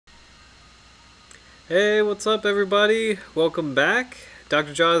Hey, what's up everybody? Welcome back.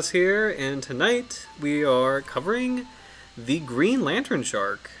 Dr. Jaws here, and tonight we are covering the Green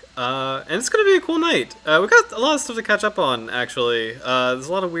Lanternshark. And it's going to be a cool night. We got a lot of stuff to catch up on, actually. There's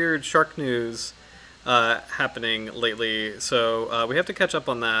a lot of weird shark news happening lately, so we have to catch up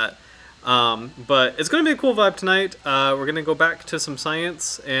on that. But it's going to be a cool vibe tonight. We're going to go back to some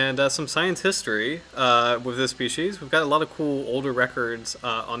science and some science history with this species. We've got a lot of cool older records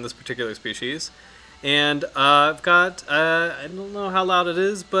on this particular species. And I've got, I don't know how loud it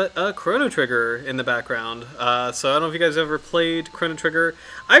is, but a Chrono Trigger in the background. So I don't know if you guys ever played Chrono Trigger.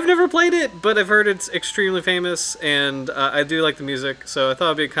 I've never played it, but I've heard it's extremely famous, and I do like the music, so I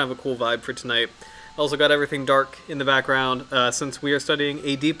thought it'd be kind of a cool vibe for tonight. Also got everything dark in the background, since we are studying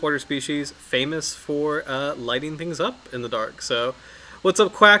a deep water species famous for lighting things up in the dark. So what's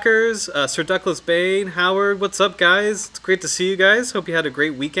up, Quackers? Sir Douglas Bane, Howard, what's up, guys? It's great to see you guys. Hope you had a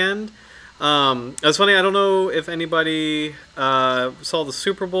great weekend. It's funny, I don't know if anybody saw the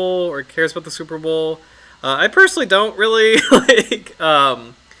Super Bowl or cares about the Super Bowl. I personally don't really.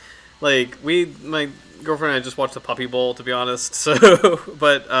 My girlfriend and I just watched the Puppy Bowl, to be honest. So,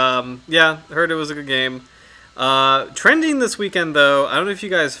 but yeah, heard it was a good game. Trending this weekend, though, I don't know if you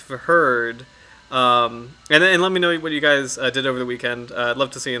guys have heard. And let me know what you guys did over the weekend. I'd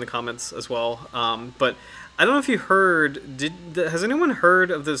love to see in the comments as well. But I don't know if you heard, has anyone heard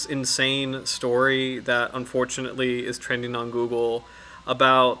of this insane story that unfortunately is trending on Google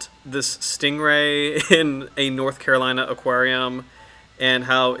about this stingray in a North Carolina aquarium and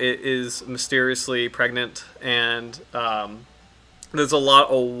how it is mysteriously pregnant, and there's a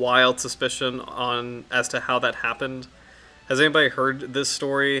lot of wild suspicion as to how that happened. Has anybody heard this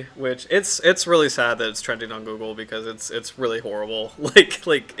story? Which it's really sad that it's trending on Google because it's really horrible.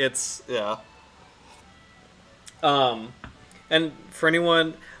 It's yeah. And for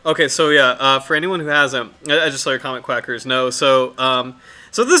anyone, okay, so yeah, for anyone who hasn't, I just saw your comment, Quackers. No, so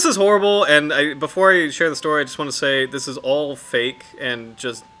this is horrible, and before I share the story, I just want to say this is all fake and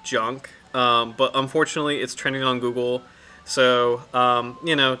just junk. But unfortunately, it's trending on Google, so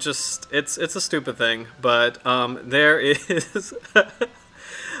you know, just it's a stupid thing. But there is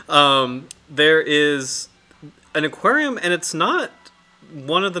there is an aquarium, and it's not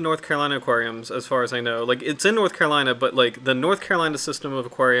one of the North Carolina aquariums, as far as I know. Like, it's in North Carolina, but like the North Carolina system of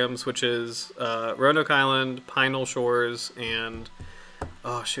aquariums, which is Roanoke Island, Pinal Shores, and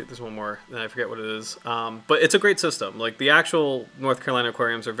oh shoot, there's one more, and I forget what it is. But it's a great system. Like, the actual North Carolina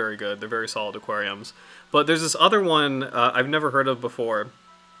aquariums are very good. They're very solid aquariums. But there's this other one I've never heard of before,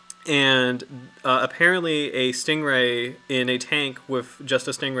 and apparently a stingray in a tank with just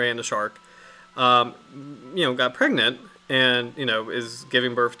a stingray and a shark, you know, got pregnant, and, you know, is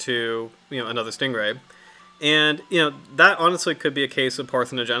giving birth to, you know, another stingray. And, you know, that honestly could be a case of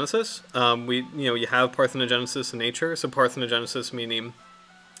parthenogenesis. You have parthenogenesis in nature. So parthenogenesis meaning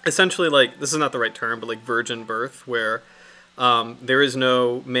essentially, like, this is not the right term, but like virgin birth, where there is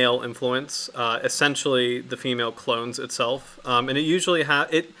no male influence. Essentially, the female clones itself. And it usually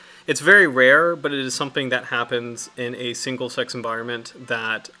it's very rare, but it is something that happens in a single-sex environment.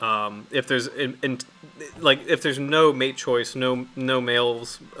 That if there's no mate choice, no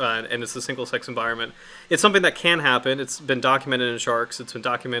males, and it's a single-sex environment, it's something that can happen. It's been documented in sharks. It's been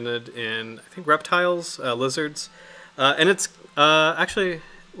documented in, I think, reptiles, lizards, and it's actually,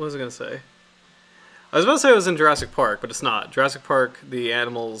 what was I gonna say? I was about to say it was in Jurassic Park, but it's not. Jurassic Park, the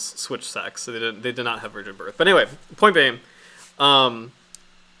animals switched sex, so they did not have virgin birth. But anyway, point being,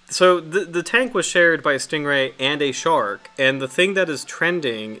 so the tank was shared by a stingray and a shark, and the thing that is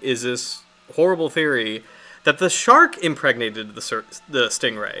trending is this horrible theory that the shark impregnated the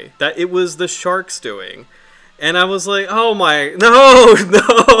stingray, that it was the shark's doing. And I was like, oh my, no,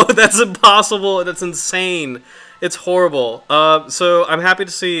 that's impossible, that's insane, it's horrible. So I'm happy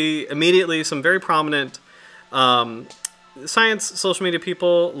to see immediately some very prominent science social media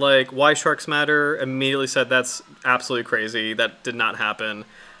people, like Why Sharks Matter, immediately said that's absolutely crazy, that did not happen.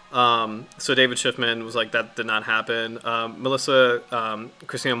 So David Schiffman was like, that did not happen. Melissa,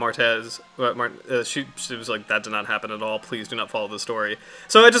 Christina Martez, she was like, that did not happen at all. Please do not follow the story.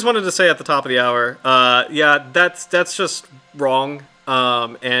 So I just wanted to say at the top of the hour, yeah, that's just wrong.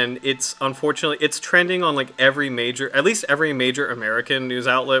 And it's unfortunately, it's trending on like at least every major American news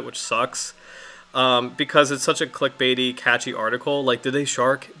outlet, which sucks. Because it's such a clickbaity, catchy article. Like, did a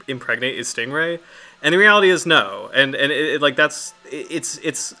shark impregnate a stingray? And the reality is no. And it's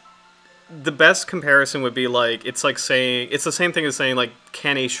the best comparison would be like, it's like saying, it's the same thing as saying like,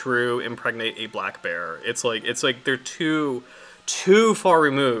 can a shrew impregnate a black bear? It's like they're too far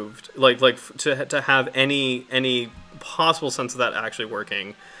removed, like to have any possible sense of that actually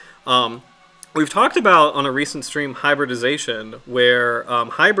working. we've talked about on a recent stream hybridization, where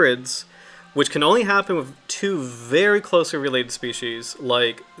hybrids, which can only happen with two very closely related species,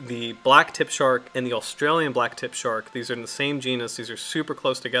 like the black tip shark and the Australian black tip shark. These are in the same genus. These are super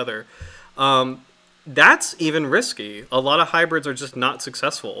close together. That's even risky. A lot of hybrids are just not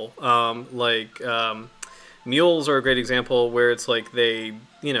successful. Mules are a great example where it's like they,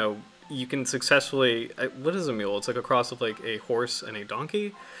 you can successfully. What is a mule? It's like a cross of like a horse and a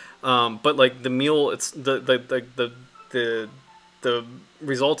donkey. But like the mule, it's the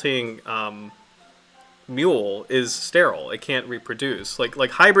resulting mule is sterile. It can't reproduce.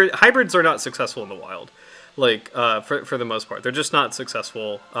 Like hybrids are not successful in the wild. For the most part, they're just not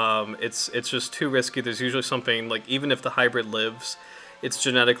successful. It's just too risky. There's usually something like, even if the hybrid lives, it's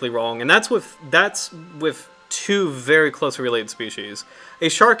genetically wrong, and that's with two very closely related species. A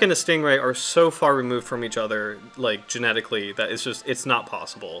shark and a stingray are so far removed from each other, like genetically, that it's not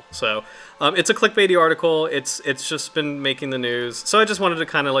possible. So it's a clickbaity article. It's just been making the news. So I just wanted to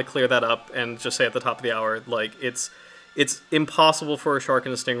kind of like clear that up and just say at the top of the hour, like it's impossible for a shark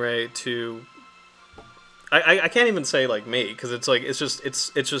and a stingray to. I can't even say like mate, because it's like it's just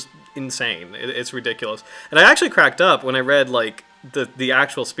insane. It's ridiculous. And I actually cracked up when I read like the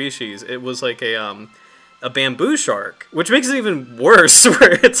actual species. It was like a bamboo shark, which makes it even worse,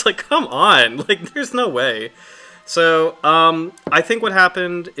 where it's like, come on, like there's no way. So I think what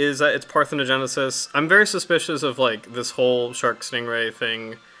happened is that it's parthenogenesis. I'm very suspicious of like this whole shark stingray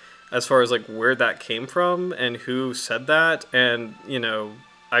thing, as far as like where that came from and who said that. And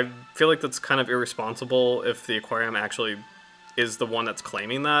I feel like that's kind of irresponsible if the aquarium actually is the one that's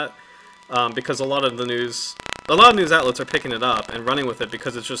claiming that, because a lot of news outlets are picking it up and running with it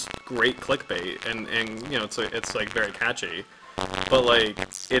because it's just great clickbait, and it's like very catchy, but like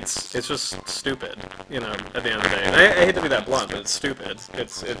it's just stupid, at the end of the day. And I hate to be that blunt, but it's stupid.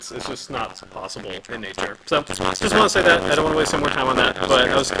 It's just not possible in nature. So just want to say that. I don't want to waste any more time on that, but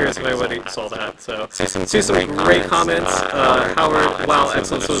I was curious if anybody saw that. So see some great comments. Howard, wow,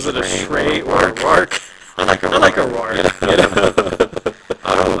 excellent. So is it a shrey or a rark? I like a rark.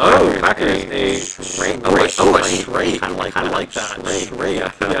 Oh, Packer is a shrey. Oh, a shrey. Kind of like that. Shrey.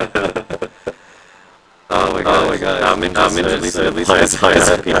 Yeah. Oh my god. I'm interested. At least I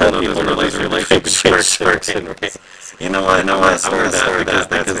have people know there's a relationship between sharks and rays. You know what? I started that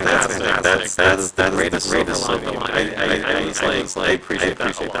because that's the greatest silver lining. I appreciate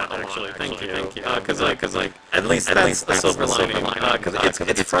that actually. Thank you. Because at least that's the silver lining. Because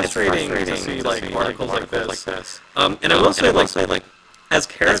it's frustrating to see like articles like this. And I will say like. As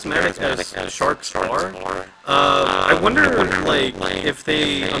charismatic as sharks are, I wonder like if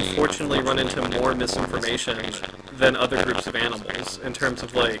they unfortunately run into more misinformation than other groups of animals in terms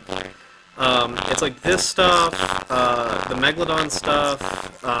of like, it's like this stuff, the megalodon stuff,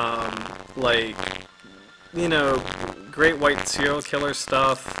 great white serial killer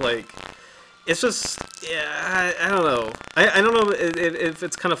stuff, like. It's just, yeah, I don't know. I don't know if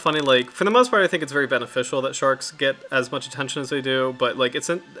it's kind of funny. Like, for the most part, I think it's very beneficial that sharks get as much attention as they do. But, like, it's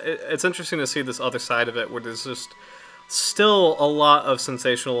interesting to see this other side of it, where there's just still a lot of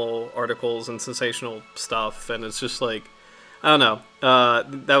sensational articles and sensational stuff. And it's just, like, I don't know.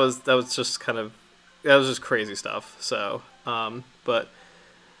 That was just kind of, that was just crazy stuff. So, but...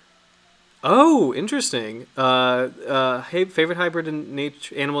 Oh, interesting. Hey, favorite hybrid in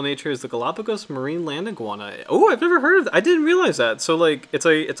animal nature is the Galapagos marine land iguana. Oh, I've never heard of that. I didn't realize that. So, like, it's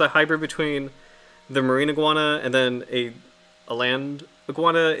a hybrid between the marine iguana and then a land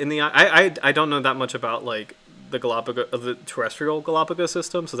iguana in the... I don't know that much about, like, the terrestrial Galapagos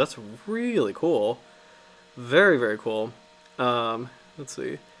system, so that's really cool. Very, very cool. Let's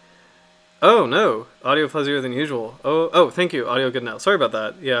see. Oh no, audio fuzzier than usual. Oh, thank you. Audio good now. Sorry about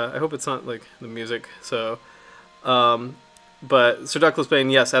that. Yeah, I hope it's not like the music. So, but Sir Douglas Bain,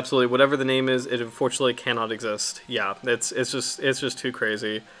 yes, absolutely. Whatever the name is, it unfortunately cannot exist. Yeah, it's just too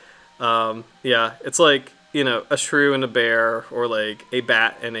crazy. Yeah, it's like, a shrew and a bear, or like a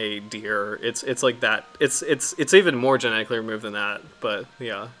bat and a deer. It's like that. It's even more genetically removed than that. But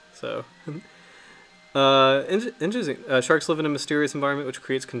yeah, so. Interesting. Sharks live in a mysterious environment which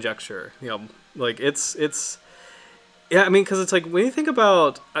creates conjecture. Like it's yeah. I mean, because it's like when you think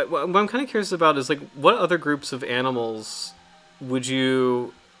about what I'm kind of curious about is like what other groups of animals would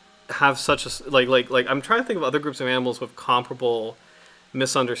you have such a like I'm trying to think of other groups of animals with comparable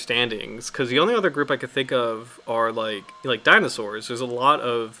misunderstandings, because the only other group I could think of are like dinosaurs. There's a lot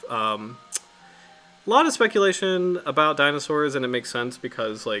of speculation about dinosaurs, and it makes sense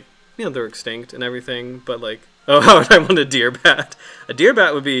because like. They're extinct and everything, but like, oh, how would I want a deer bat? A deer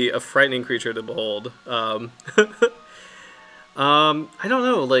bat would be a frightening creature to behold. I don't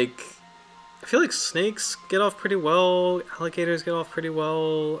know, like, I feel like snakes get off pretty well, alligators get off pretty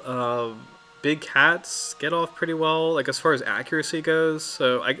well, big cats get off pretty well, like as far as accuracy goes.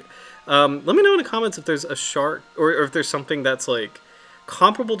 So let me know in the comments if there's a shark, or if there's something that's like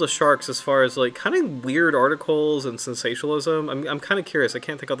comparable to sharks as far as like kind of weird articles and sensationalism. I'm kind of curious. I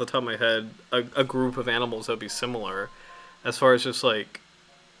can't think off the top of my head a group of animals that would be similar as far as just like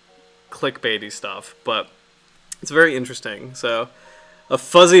clickbaity stuff, but it's very interesting. So a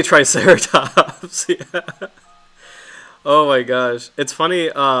fuzzy triceratops. Yeah. Oh my gosh, it's funny.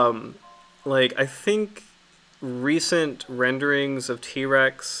 Like I think recent renderings of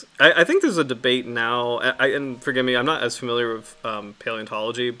T-Rex. I think there's a debate now. And forgive me, I'm not as familiar with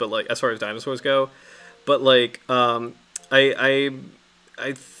paleontology, but like as far as dinosaurs go, but like I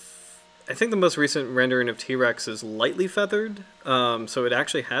think the most recent rendering of T-Rex is lightly feathered. So it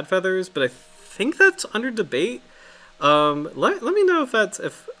actually had feathers, but I think that's under debate. Let me know if that's,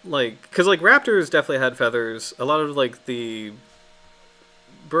 if like, because like raptors definitely had feathers. A lot of like the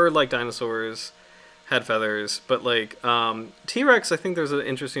bird-like dinosaurs had feathers, but like T-Rex, I think there's an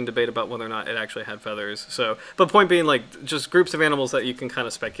interesting debate about whether or not it actually had feathers. So, but point being, like, just groups of animals that you can kind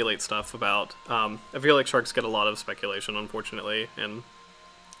of speculate stuff about. I feel like sharks get a lot of speculation, unfortunately, and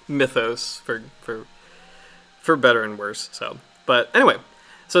mythos for better and worse. So, but anyway,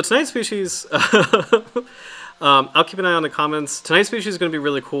 so tonight's species. I'll keep an eye on the comments. Tonight's species is going to be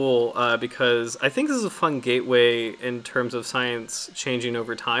really cool because I think this is a fun gateway in terms of science changing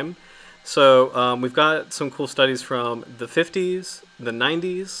over time. So we've got some cool studies from the 50s, the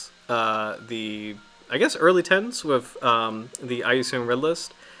 90s, the, I guess, early 10s with the IUCN Red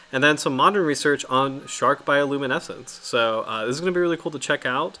List, and then some modern research on shark bioluminescence. So this is going to be really cool to check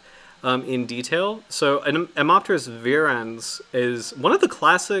out in detail. So Etmopterus virens is one of the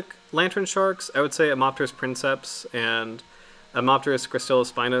classic lantern sharks. I would say Etmopterus princeps and Etmopterus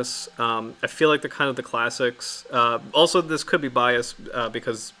gracillospinus. I feel like they're kind of the classics. Also, this could be biased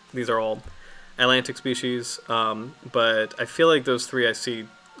because these are all Atlantic species, but I feel like those three I see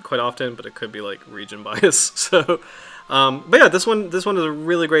quite often, but it could be like region bias. So, but yeah, this one is a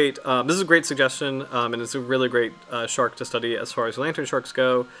really great. This is a great suggestion, and it's a really great shark to study as far as lantern sharks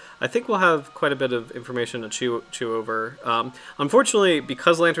go. I think we'll have quite a bit of information to chew over. Unfortunately,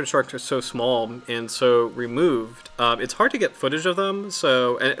 because lantern sharks are so small and so removed, it's hard to get footage of them.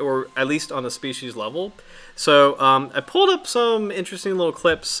 So, or at least on a species level. So I pulled up some interesting little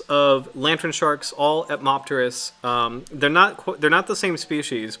clips of lantern sharks, all Etmopterus. They're not the same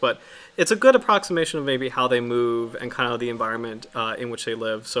species, but it's a good approximation of maybe how they move and kind of the environment in which they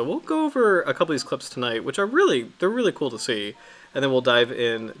live. So we'll go over a couple of these clips tonight, which are they're really cool to see, and then we'll dive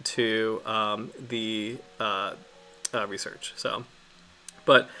into the research. So,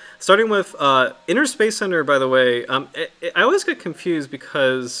 but starting with Inner Space Center, by the way, I always get confused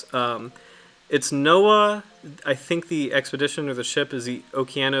because it's NOAA. I think the expedition or the ship is the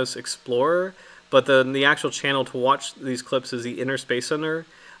Okeanos Explorer, but the actual channel to watch these clips is the Inner Space Center.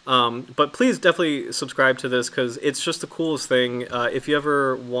 But please definitely subscribe to this because it's just the coolest thing. If you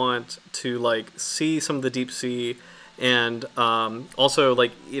ever want to like see some of the deep sea, and also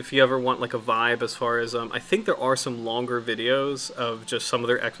like if you ever want like a vibe as far as I think there are some longer videos of just some of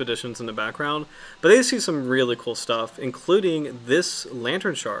their expeditions in the background, but they see some really cool stuff, including this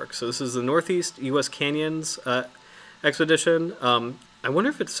lantern shark. So this is the Northeast U.S. Canyons expedition. I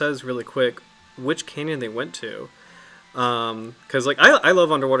wonder if it says really quick which canyon they went to. Because like I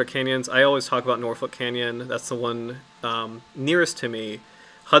love underwater canyons. I always talk about Norfolk Canyon. That's the one nearest to me.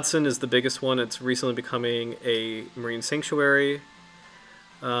 Hudson is the biggest one. It's recently becoming a marine sanctuary.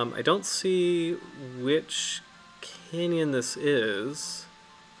 I don't see which canyon this is.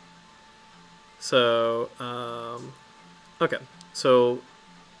 So okay, so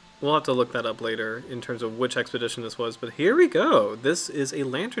we'll have to look that up later in terms of which expedition this was. But here we go. This is a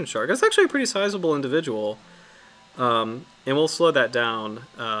lantern shark. That's actually a pretty sizable individual. And we'll slow that down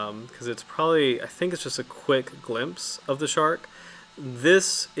because it's probably, I think it's just a quick glimpse of the shark.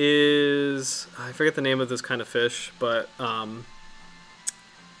 This is, I forget the name of this kind of fish, but I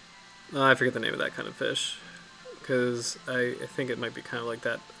forget the name of that kind of fish because I think it might be kind of like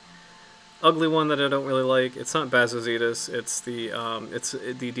that ugly one that I don't really like. It's not Basozetus, it's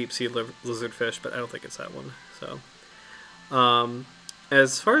the deep sea lizard fish, but I don't think it's that one. So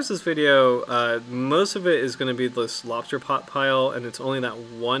as far as this video, most of it is going to be this lobster pot pile, and it's only that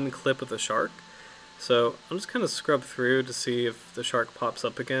one clip of the shark. So I'm just kind of scrub through to see if the shark pops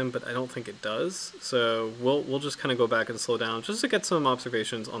up again, but I don't think it does. So we'll just kind of go back and slow down just to get some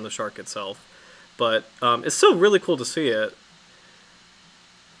observations on the shark itself. But it's still really cool to see it.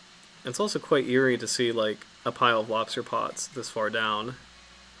 It's also quite eerie to see like a pile of lobster pots this far down.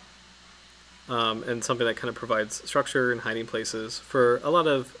 and something that kind of provides structure and hiding places for a lot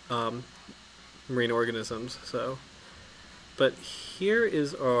of marine organisms. So, but here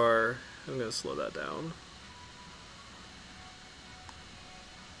is our, I'm going to slow that down.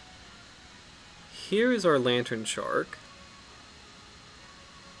 Here is our lantern shark.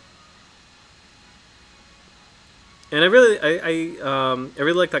 And I really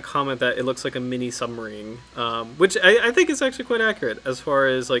like that comment that it looks like a mini submarine, which I think is actually quite accurate as far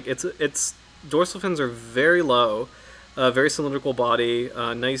as like its dorsal fins are very low, very cylindrical body,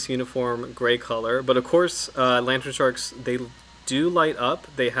 nice uniform gray color. But of course, lantern sharks, they do light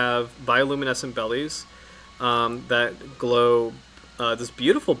up. They have bioluminescent bellies that glow this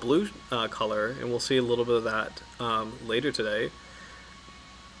beautiful blue color, and we'll see a little bit of that later today.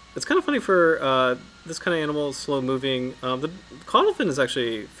 It's kind of funny for this kind of animal, slow moving. The caudal fin is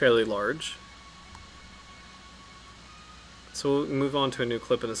actually fairly large. So we'll move on to a new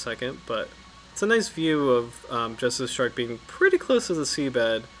clip in a second, but it's a nice view of just this shark being pretty close to the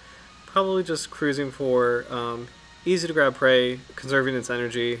seabed, probably just cruising for easy to grab prey, conserving its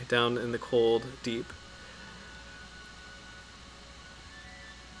energy down in the cold, deep.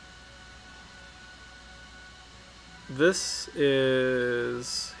 This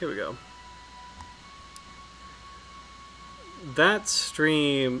is, here we go. That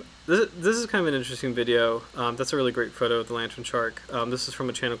stream, this is kind of an interesting video. That's a really great photo of the lantern shark. This is from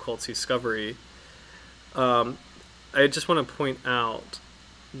a channel called Seascovery. I just want to point out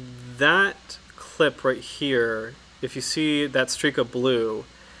that clip right here, if you see that streak of blue,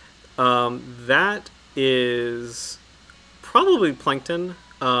 that is probably plankton,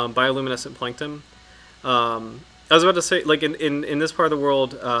 bioluminescent plankton. I was about to say, like in this part of the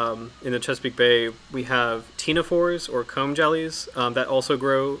world, in the Chesapeake Bay, we have ctenophores or comb jellies that also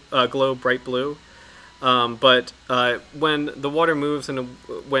glow bright blue. But when the water moves and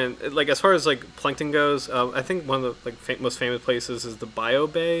when, like, as far as like plankton goes, I think one of the most famous places is the Bio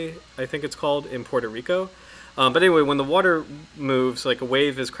Bay, I think it's called, in Puerto Rico. But anyway, when the water moves, like a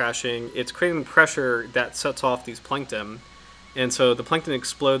wave is crashing, it's creating pressure that sets off these plankton, and so the plankton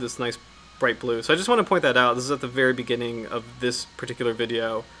explode this nice bright blue. So I just want to point that out. This is at the very beginning of this particular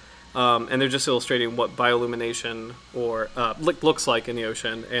video, and they're just illustrating what biolumination or looks like in the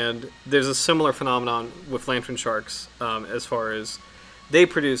ocean. And there's a similar phenomenon with lantern sharks as far as they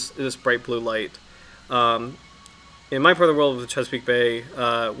produce this bright blue light. In my part of the world of the Chesapeake Bay,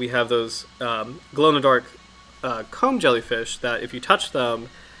 we have those glow-in-the-dark comb jellyfish that if you touch them,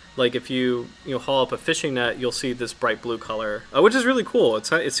 like if you haul up a fishing net, you'll see this bright blue color, which is really cool.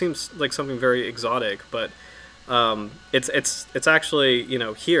 It seems like something very exotic, but it's actually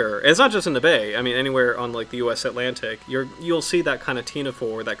here. And it's not just in the bay. I mean, anywhere on like the U.S. Atlantic, you'll see that kind of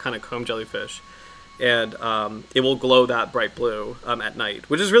ctenophore, that kind of comb jellyfish, and it will glow that bright blue at night,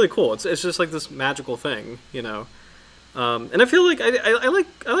 which is really cool. It's just like this magical thing, and I feel like I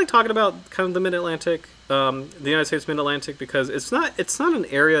like talking about kind of the Mid-Atlantic, the United States Mid-Atlantic, because it's not an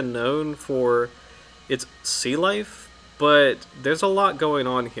area known for its sea life, but there's a lot going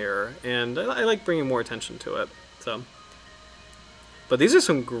on here, and I like bringing more attention to it. So, but these are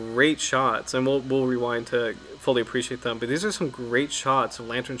some great shots, and we'll rewind to fully appreciate them. But these are some great shots of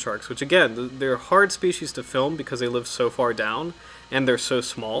lantern sharks, which again, they're hard species to film because they live so far down and they're so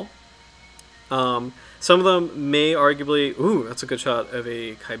small. Some of them may arguably, ooh, that's a good shot of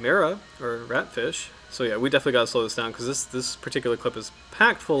a chimera or ratfish. So yeah, we definitely got to slow this down because this particular clip is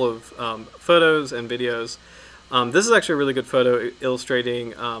packed full of photos and videos. This is actually a really good photo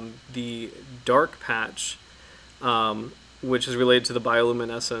illustrating the dark patch, which is related to the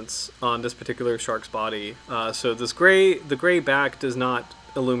bioluminescence on this particular shark's body. So the gray back does not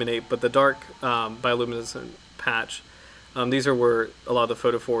illuminate, but the dark bioluminescent patch, these are where a lot of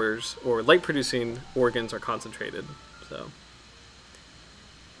the photophores or light-producing organs are concentrated. So,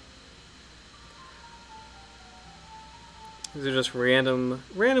 these are just random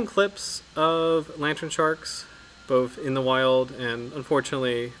clips of lantern sharks, both in the wild and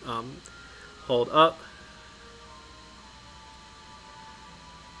unfortunately hauled up.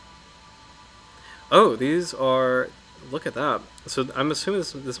 Oh, these are, look at that. So I'm assuming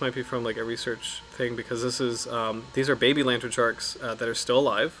this might be from like a research thing, because this is these are baby lantern sharks that are still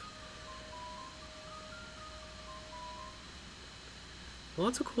alive.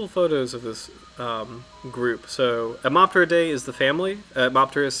 Lots of cool photos of this group. So Etmopteridae is the family.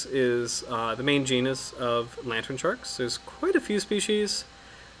 Etmopterus is the main genus of lantern sharks. There's quite a few species.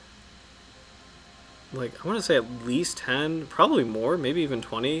 Like, I want to say at least 10, probably more, maybe even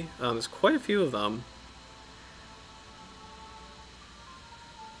 20. There's quite a few of them.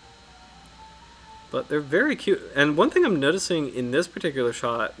 But they're very cute. And one thing I'm noticing in this particular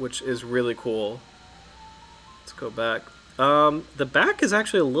shot, which is really cool, let's go back. The back is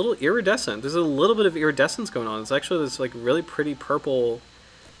actually a little iridescent. There's a little bit of iridescence going on. It's actually this like really pretty purple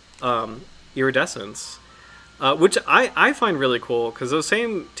iridescence, which I find really cool because those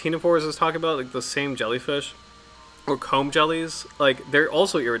same ctenophores I was talking about, like the same jellyfish or comb jellies, like they're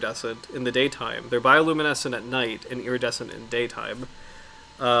also iridescent in the daytime. They're bioluminescent at night and iridescent in daytime.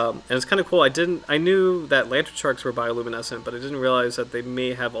 And it's kind of cool. I knew that lantern sharks were bioluminescent, but I didn't realize that they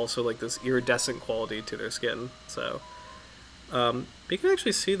may have also like this iridescent quality to their skin. So you can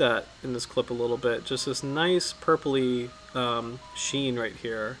actually see that in this clip a little bit. Just this nice purpley sheen right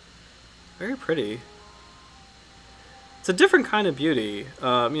here. Very pretty. It's a different kind of beauty.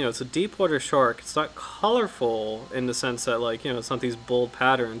 You know, it's a deep water shark. It's not colorful in the sense that, like, you know, it's not these bold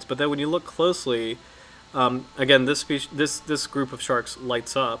patterns. But then when you look closely, again, this group of sharks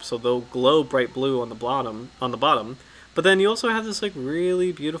lights up, so they'll glow bright blue on the bottom. But then you also have this like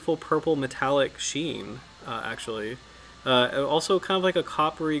really beautiful purple metallic sheen, actually. Also kind of like a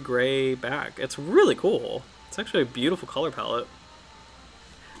coppery gray back. It's really cool. It's actually a beautiful color palette.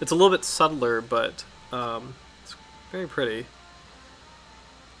 It's a little bit subtler, but it's very pretty.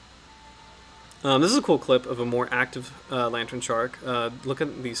 This is a cool clip of a more active lantern shark. Look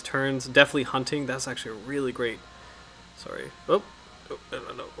at these turns. Definitely hunting. That's actually a really great... Sorry. Oh, no.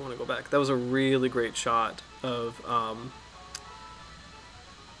 I want to go back. That was a really great shot of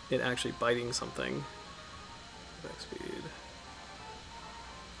it actually biting something. Back speed.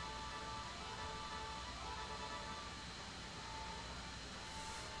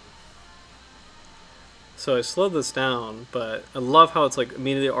 So I slowed this down, but I love how it's like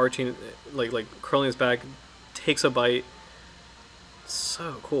immediately arching, like curling his back, takes a bite.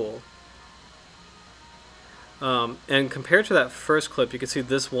 So cool. And compared to that first clip, you can see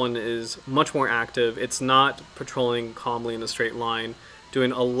this one is much more active. It's not patrolling calmly in a straight line,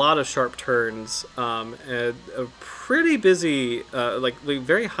 doing a lot of sharp turns, and a pretty busy, like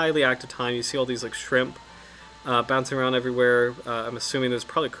very highly active time. You see all these like shrimp bouncing around everywhere. I'm assuming there's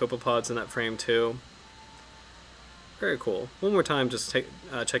probably copepods in that frame too. Very cool. One more time, just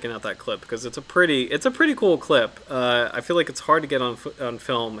checking out that clip because it's a pretty cool clip. I feel like it's hard to get on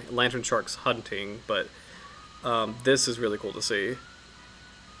film, lantern sharks hunting, but this is really cool to see.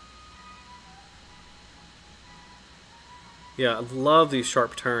 Yeah, I love these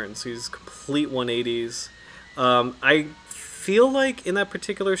sharp turns, these complete 180s. I feel like in that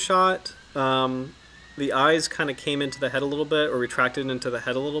particular shot, the eyes kind of came into the head a little bit, or retracted into the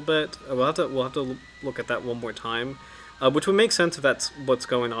head a little bit. We'll have to look at that one more time, which would make sense if that's what's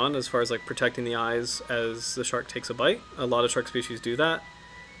going on as far as like protecting the eyes as the shark takes a bite. A lot of shark species do that.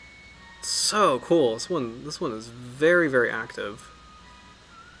 So cool. This one is very, very active.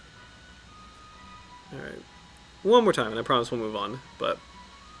 All right, one more time, and I promise we'll move on. But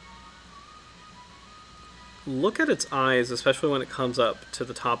look at its eyes, especially when it comes up to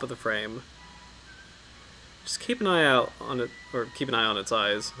the top of the frame. Just keep an eye out on it, or keep an eye on its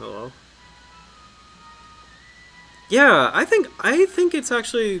eyes. Hello. Yeah, I think it's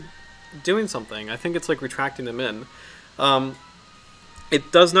actually doing something. I think it's like retracting them in.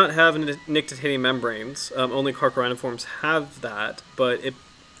 It does not have nictitating membranes. Only carcharodontiforms have that, but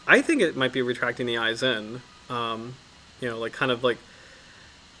I think it might be retracting the eyes in. You know, like kind of like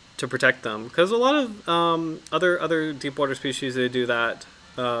to protect them, because a lot of other deep water species, they do that.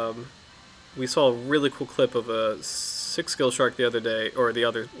 We saw a really cool clip of a 6-gill shark the other day, or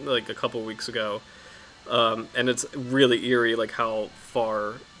like a couple weeks ago, and it's really eerie, like how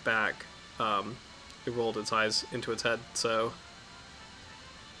far back it rolled its eyes into its head. So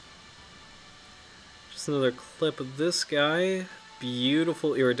just another clip of this guy.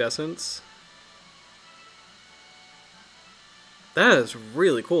 Beautiful iridescence. That is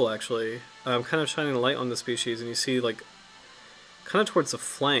really cool, actually. I'm kind of shining a light on the species, and you see like kind of towards the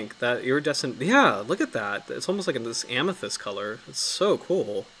flank, that iridescent... Yeah, look at that. It's almost like this amethyst color. It's so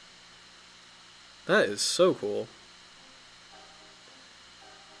cool. That is so cool.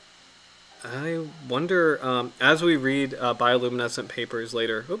 I wonder, as we read bioluminescent papers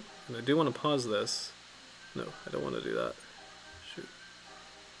later... Oh, and I do want to pause this. No, I don't want to do that. Shoot.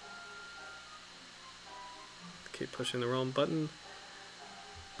 Keep pushing the wrong button.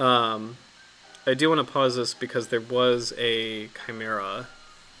 I do want to pause this because there was a chimera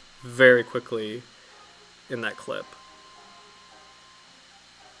very quickly in that clip.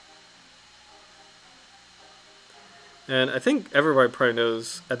 And I think everybody probably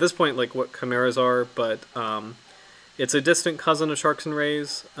knows at this point like what chimeras are, but it's a distant cousin of sharks and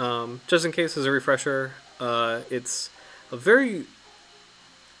rays. Just in case as a refresher, it's a very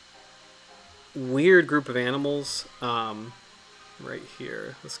weird group of animals. Right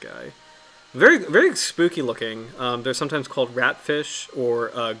here, this guy. Very, very spooky looking. They're sometimes called ratfish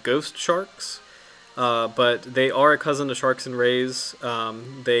or ghost sharks, but they are a cousin to sharks and rays.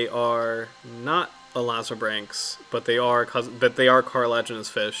 They are not elasmobranchs, but they are cartilaginous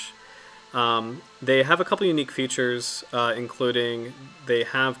fish. They have a couple unique features, including they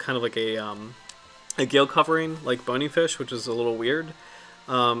have kind of like a gill covering like bony fish, which is a little weird.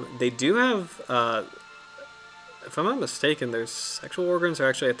 They do have, if I'm not mistaken, their sexual organs are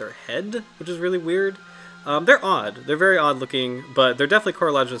actually at their head, which is really weird. They're odd. They're very odd looking, but they're definitely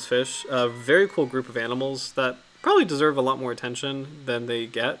cartilaginous fish. A very cool group of animals that probably deserve a lot more attention than they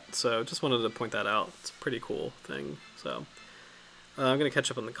get. So just wanted to point that out. It's a pretty cool thing. So I'm going to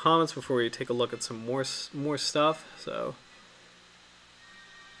catch up on the comments before we take a look at some more stuff. So,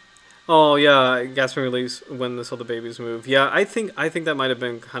 oh yeah, gasping release when they saw the babies move. Yeah, I think that might have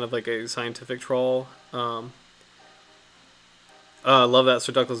been kind of like a scientific troll. Love that,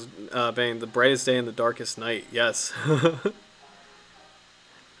 Sir Douglas Bane. The brightest day and the darkest night. Yes.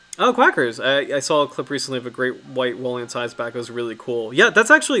 Oh, quackers. I saw a clip recently of a great white rolling its eyes back. It was really cool. Yeah,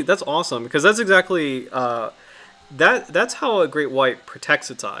 that's awesome, because that's exactly that's how a great white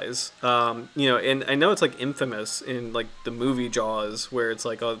protects its eyes. You know, and I know it's like infamous in like the movie Jaws, where it's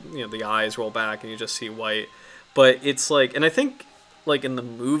like, you know, the eyes roll back and you just see white. But it's like, and I think like in the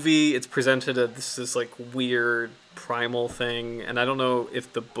movie it's presented as this like weird primal thing, and I don't know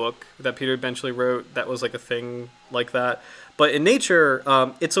if the book that Peter eventually wrote that was like a thing like that, but in nature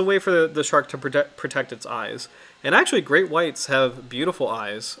it's a way for the shark to protect its eyes. And actually great whites have beautiful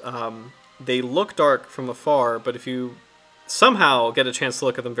eyes. They look dark from afar, but if you somehow get a chance to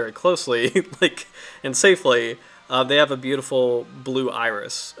look at them very closely like and safely, they have a beautiful blue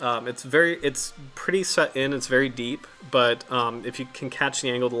iris. It's pretty set in, it's very deep, but if you can catch the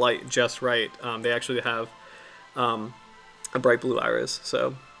angle of the light just right, they actually have a bright blue iris.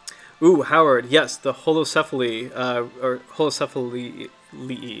 So, ooh, Howard, yes, the holocephaly, or holocephaly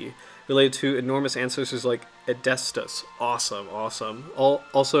related to enormous ancestors like Edestus. Awesome, awesome.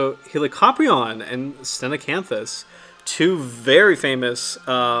 Also, Helicoprion and Stenocanthus, two very famous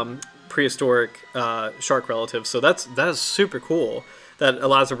prehistoric shark relatives. So that is super cool that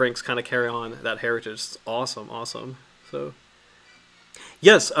elasmobranchs kind of carry on that heritage. It's awesome, awesome. So.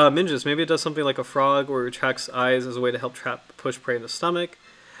 Yes, Minges, maybe it does something like a frog where it retracts eyes as a way to help push prey in the stomach.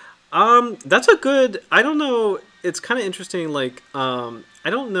 That's a good, I don't know, it's kind of interesting, like, I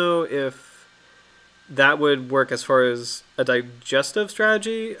don't know if that would work as far as a digestive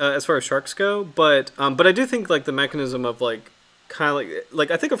strategy, as far as sharks go, but I do think, like, the mechanism of, like, kind of like,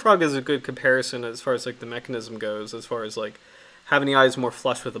 I think a frog is a good comparison as far as, like, the mechanism goes, as far as, like, having the eyes more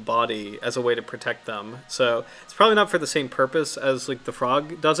flush with the body as a way to protect them. So it's probably not for the same purpose as like the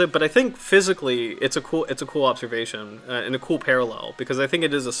frog does it, but I think physically it's a cool observation and a cool parallel, because I think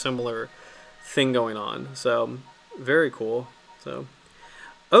it is a similar thing going on. So very cool. So,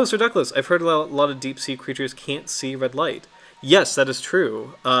 oh, Sir Douglas, I've heard a lot of deep sea creatures can't see red light. Yes, that is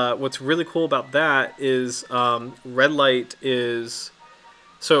true. What's really cool about that is red light is,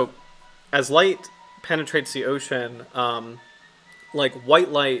 so as light penetrates the ocean, like white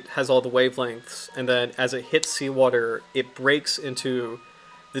light has all the wavelengths, and then as it hits seawater, it breaks into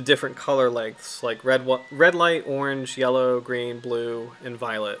the different color lengths, like red light, orange, yellow, green, blue, and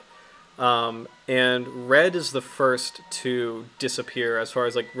violet. And red is the first to disappear, as far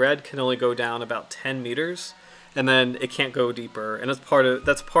as like red can only go down about 10 meters, and then it can't go deeper. And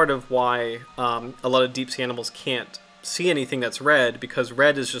that's part of why a lot of deep sea animals can't see anything that's red, because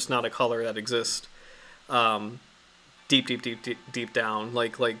red is just not a color that exists. Deep down.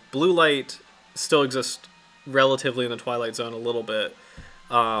 Like blue light still exists relatively in the twilight zone a little bit.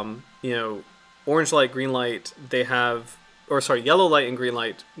 You know, orange light, green light, they have, or sorry, yellow light and green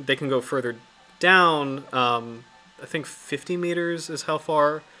light, they can go further down. I think 50 meters is how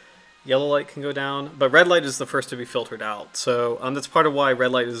far yellow light can go down, but red light is the first to be filtered out. So that's part of why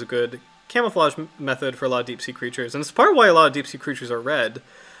red light is a good camouflage method for a lot of deep sea creatures, and it's part of why a lot of deep sea creatures are red,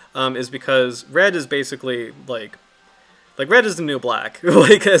 is because red is basically like red is the new black.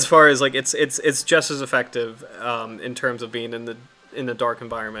 Like as far as like it's just as effective in terms of being in the dark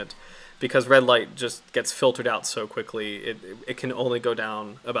environment, because red light just gets filtered out so quickly. It can only go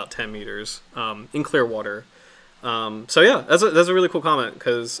down about 10 meters in clear water. So yeah, that's a really cool comment,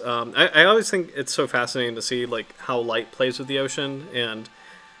 because I always think it's so fascinating to see like how light plays with the ocean, and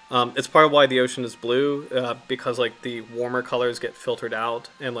it's part of why the ocean is blue, because like the warmer colors get filtered out,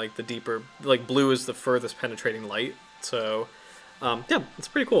 and like the deeper, like blue is the furthest penetrating light. So, yeah, it's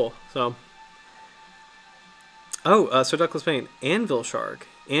pretty cool. So, oh, Sir Douglas Payne, anvil shark.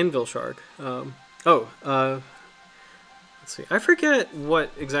 Anvil shark. Oh, let's see. I forget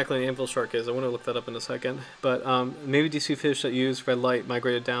what exactly an anvil shark is. I want to look that up in a second. But maybe deep sea fish that use red light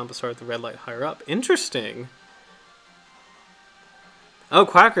migrated down but started the red light higher up. Interesting. Oh,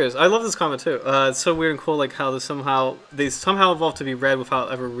 quackers! I love this comment too. It's so weird and cool, like how they somehow evolved to be red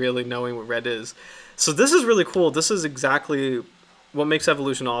without ever really knowing what red is. So this is really cool. This is exactly what makes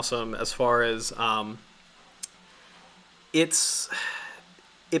evolution awesome, as far as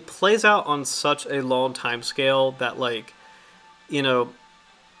it plays out on such a long time scale that, like, you know,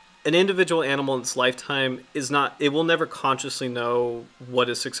 an individual animal in its lifetime it will never consciously know what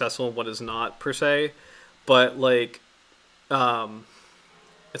is successful and what is not, per se. But like,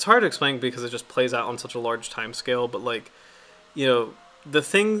 it's hard to explain because it just plays out on such a large time scale. But like, you know, the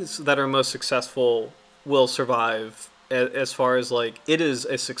things that are most successful will survive, as far as like, it is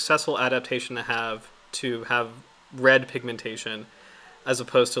a successful adaptation to have red pigmentation as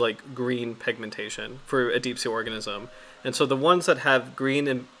opposed to like green pigmentation for a deep sea organism. And so the ones that have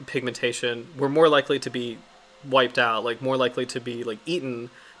green pigmentation were more likely to be wiped out, like more likely to be like eaten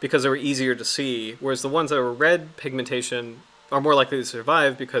because they were easier to see, whereas the ones that were red pigmentation are more likely to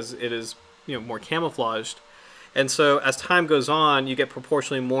survive because it is, you know, more camouflaged. And so as time goes on, you get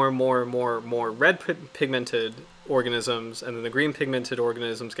proportionally more and more and more and more red pigmented organisms, and then the green pigmented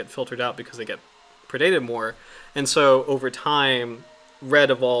organisms get filtered out because they get predated more. And so over time, red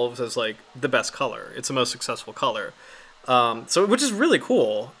evolves as like the best color. It's the most successful color. So, which is really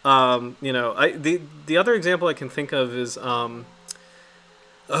cool. You know, the other example I can think of is, oh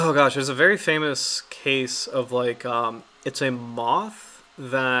gosh, there's a very famous case of like, it's a moth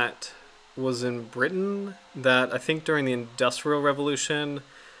that was in Britain that I think during the Industrial Revolution,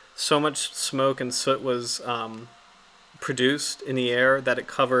 so much smoke and soot was produced in the air that it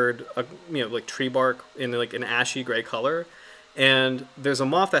covered, like tree bark in like an ashy gray color. And there's a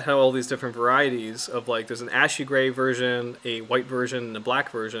moth that had all these different varieties of, like, there's an ashy gray version, a white version, and a black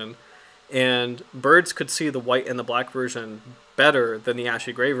version. And birds could see the white and the black version better than the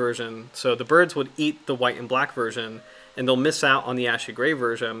ashy gray version. So the birds would eat the white and black version, and they'll miss out on the ashy gray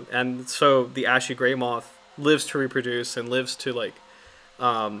version. And so the ashy gray moth lives to reproduce and lives to, like,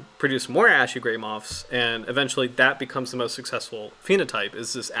 produce more ashy gray moths. And eventually that becomes the most successful phenotype,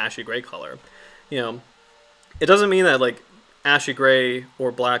 is this ashy gray color. You know, it doesn't mean that, like, ashy gray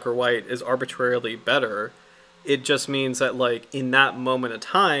or black or white is arbitrarily better. It just means that, like, in that moment of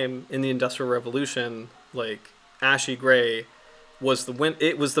time in the Industrial Revolution, like, ashy gray was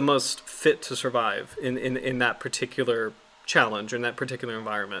it was the most fit to survive in that particular challenge, in that particular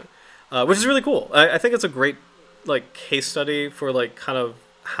environment, which is really cool. I think it's a great, like, case study for, like, kind of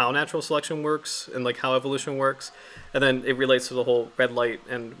how natural selection works and, like, how evolution works. And then it relates to the whole red light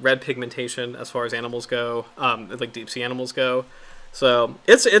and red pigmentation as far as animals go, like deep sea animals go. So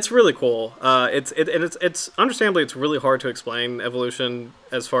it's really cool. It's understandably, it's really hard to explain evolution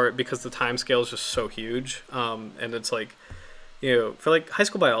because the time scale is just so huge. And it's like, you know, for like high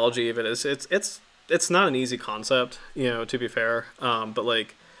school biology, even it's not an easy concept, you know, to be fair. But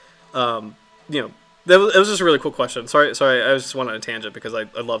like, you know, it was just a really cool question. Sorry, I just went on a tangent because I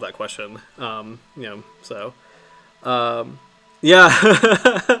love that question. You know, so. Yeah.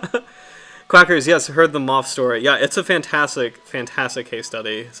 Quackers, yes, heard the moth story. Yeah, it's a fantastic case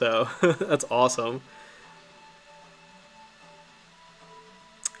study. So that's awesome.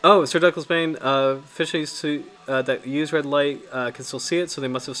 Oh, Sir Douglas Bain, fishes that use red light can still see it, so they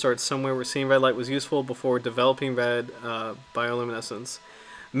must have started somewhere where seeing red light was useful before developing red bioluminescence.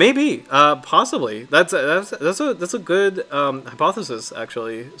 Maybe, possibly. That's a good hypothesis,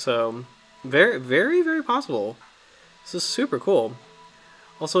 actually. So very, very, very possible. This is super cool.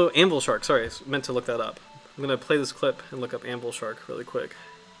 Also, anvil shark. Sorry, I meant to look that up. I'm gonna play this clip and look up anvil shark really quick,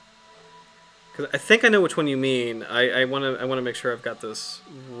 because I think I know which one you mean. I wanna make sure I've got this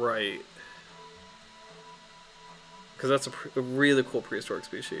right, because that's a really cool prehistoric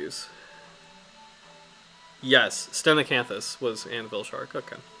species. Yes, Stenocanthus was anvil shark.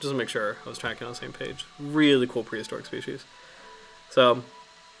 Okay, just to make sure I was tracking on the same page. Really cool prehistoric species. So.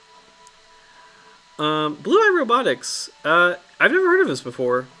 Blue Eye Robotics. I've never heard of this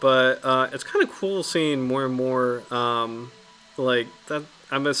before, but it's kind of cool seeing more and more like that.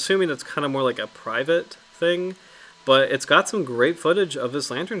 I'm assuming it's kind of more like a private thing, but it's got some great footage of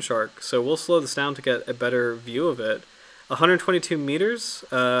this lantern shark. So we'll slow this down to get a better view of it. 122 meters.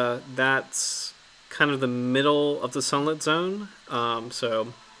 That's kind of the middle of the sunlit zone.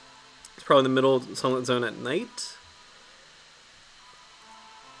 So it's probably the middle of the sunlit zone at night.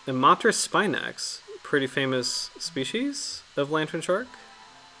 Etmopterus spinax, pretty famous species of lantern shark.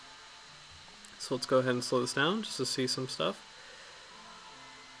 So let's go ahead and slow this down just to see some stuff.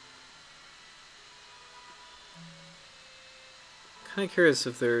 Kind of curious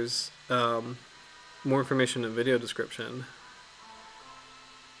if there's more information in the video description.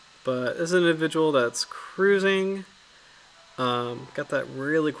 But this is an individual that's cruising. Got that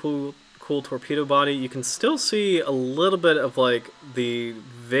really cool torpedo body. You can still see a little bit of like the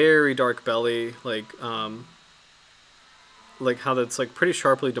very dark belly, like how that's like pretty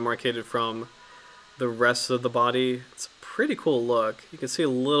sharply demarcated from the rest of the body. It's a pretty cool look. You can see a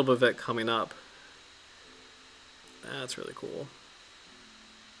little bit of it coming up. That's really cool.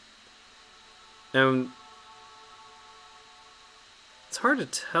 And it's hard to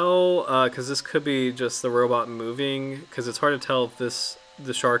tell because this could be just the robot moving, because it's hard to tell if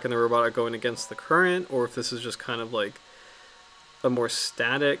the shark and the robot are going against the current, or if this is just kind of like a more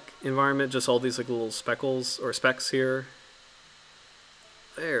static environment, just all these like little speckles or specks here.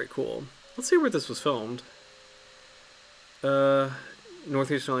 Very cool. Let's see where this was filmed.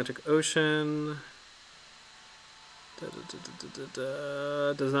 Northeastern Atlantic Ocean.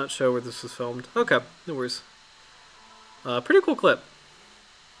 Does not show where this was filmed. Okay, no worries. Pretty cool clip.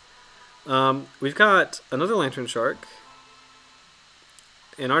 We've got another lantern shark.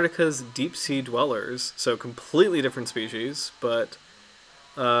 Antarctica's deep sea dwellers, so completely different species, but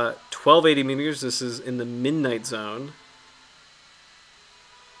 1280 meters. This is in the midnight zone.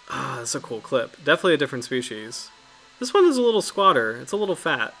 Ah, that's a cool clip. Definitely a different species. This one is a little squatter. It's a little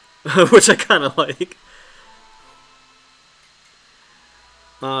fat, which I kind of like.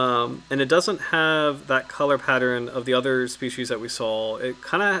 And it doesn't have that color pattern of the other species that we saw.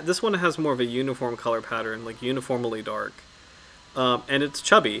 This one has more of a uniform color pattern, like uniformly dark. And it's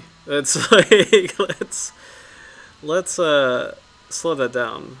chubby. It's like, let's slow that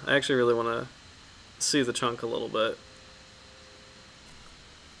down. I actually really want to see the chunk a little bit.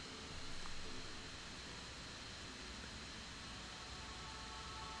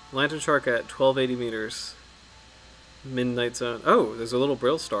 Lantern shark at 1280 meters. Midnight zone. Oh, there's a little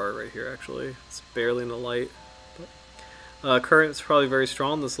Brill star right here, actually. It's barely in the light. But, current is probably very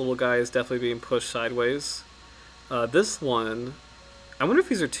strong. This little guy is definitely being pushed sideways. This one, I wonder if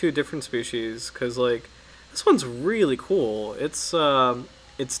these are two different species, because, like, this one's really cool. It's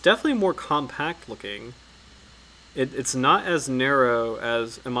definitely more compact looking. It's not as narrow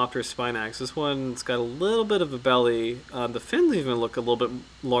as Etmopterus spinax. This one's got a little bit of a belly. The fins even look a little bit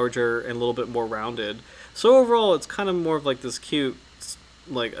larger and a little bit more rounded. So overall, it's kind of more of like this cute,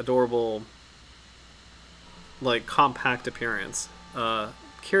 like adorable, like compact appearance.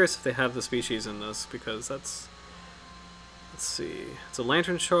 Curious if they have the species in this, because that's, let's see, it's a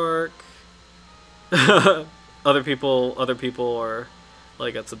lantern shark. Other people are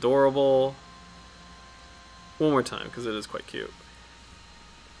like, it's adorable. One more time, because it is quite cute.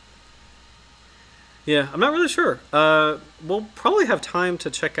 Yeah, I'm not really sure. We'll probably have time to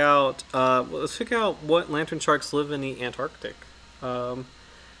check out, let's figure out what lantern sharks live in the Antarctic. I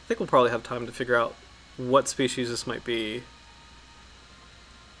think we'll probably have time to figure out what species this might be.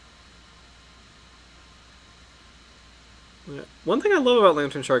 Yeah. One thing I love about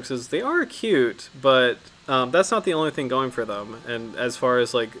lantern sharks is they are cute, but that's not the only thing going for them. And as far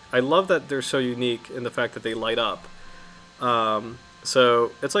as like, I love that they're so unique in the fact that they light up.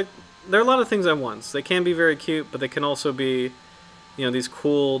 So it's like, there are a lot of things at once. They can be very cute, but they can also be, you know, these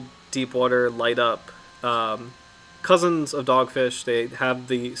cool, deep water, light up cousins of dogfish. They have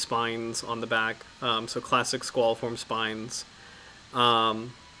the spines on the back, so classic squall form spines.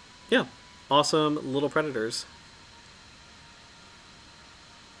 Yeah, awesome little predators.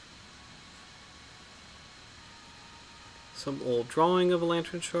 Some old drawing of a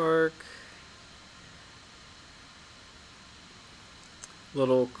lantern shark.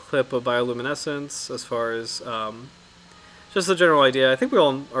 Little clip of bioluminescence as far as just the general idea. I think we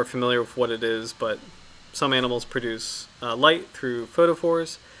all are familiar with what it is, but some animals produce light through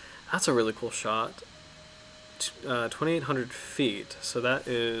photophores. That's a really cool shot. 2,800 feet. So that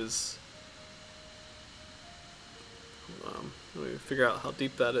is... let me figure out how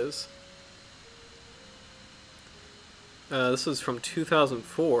deep that is. This is from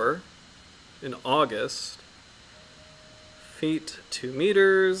 2004 in August. Feet, 2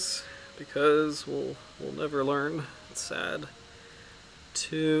 meters, because we'll never learn. It's sad.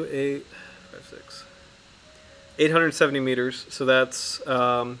 2, 8, 5, 6. 870 meters, so that's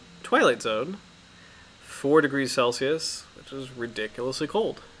twilight zone. 4 degrees Celsius, which is ridiculously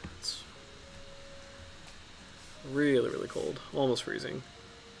cold. It's really, really cold. Almost freezing.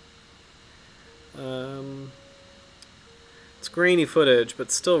 It's grainy footage,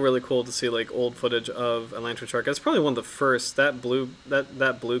 but still really cool to see like old footage of a lantern shark. That's probably one of the first. That blue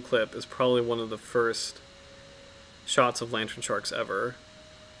clip is probably one of the first shots of lantern sharks ever,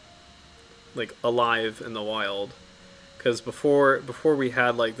 like alive in the wild. because before we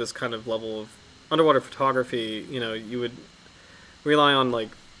had like this kind of level of underwater photography, you know, you would rely on like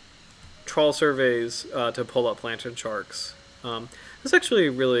trawl surveys to pull up lantern sharks. That's actually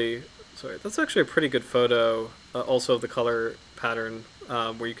that's actually a pretty good photo, also of the color pattern,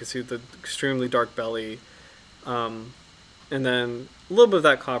 where you can see the extremely dark belly, and then a little bit of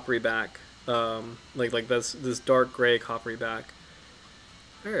that coppery back, like this dark gray coppery back.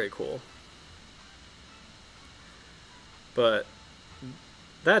 Very cool. But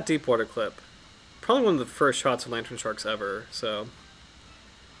that deep water clip, probably one of the first shots of lantern sharks ever. So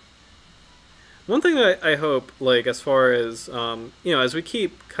one thing that I hope, like as far as you know, as we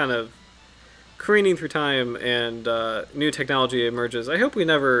keep kind of careening through time and new technology emerges, I hope we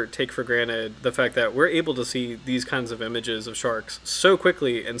never take for granted the fact that we're able to see these kinds of images of sharks so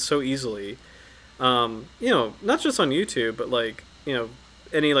quickly and so easily. You know, not just on YouTube, but like, you know,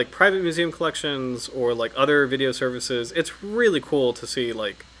 any like private museum collections or like other video services. It's really cool to see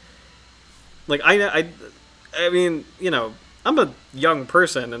like I mean, you know, I'm a young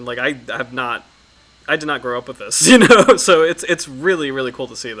person and like I did not grow up with this, you know, so it's really, really cool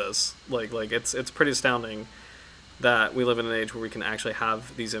to see this. Like it's pretty astounding that we live in an age where we can actually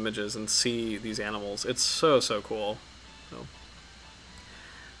have these images and see these animals. It's so cool.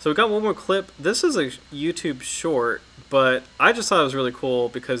 So we got one more clip. This is a YouTube short, but I just thought it was really cool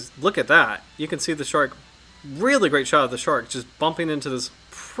because look at that. You can see the shark, really great shot of the shark just bumping into this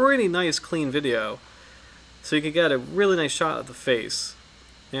pretty nice clean video. So you can get a really nice shot of the face.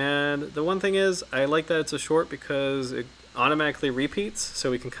 And the one thing is, I like that it's a short because it automatically repeats, so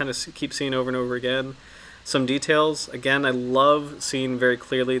we can kind of keep seeing over and over again some details. Again, I love seeing very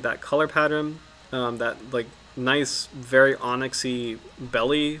clearly that color pattern, that like nice, very onyxy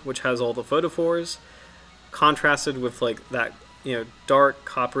belly, which has all the photophores, contrasted with like that, you know, dark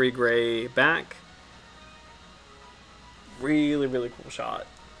coppery gray back. Really, really cool shot.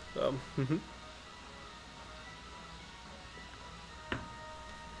 So.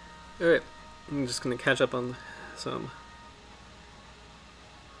 Alright, I'm just going to catch up on some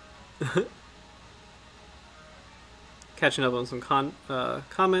catching up on some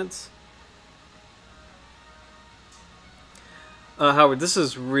comments. Howard, this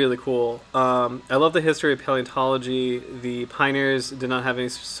is really cool. I love the history of paleontology. The pioneers did not have any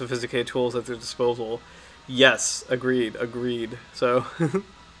sophisticated tools at their disposal. Yes, agreed. So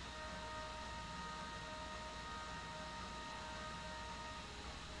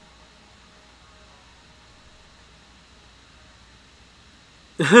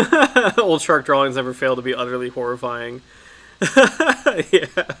old shark drawings never fail to be utterly horrifying. Yeah.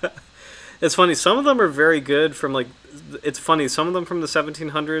 It's funny, some of them are very good from like, it's funny, some of them from the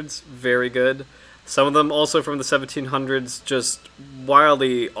 1700s, very good. Some of them also from the 1700s, just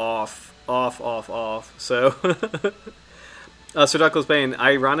wildly off. So, Sir Douglas Bain,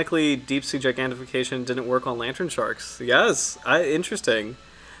 ironically, deep sea gigantification didn't work on lantern sharks. Yes, interesting.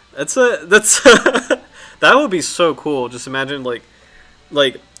 That would be so cool. Just imagine like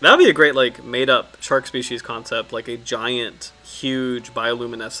that would be a great like made up shark species concept, like a giant, huge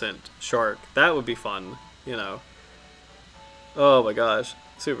bioluminescent shark. That would be fun, you know. Oh my gosh,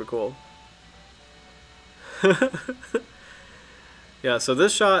 super cool. Yeah, so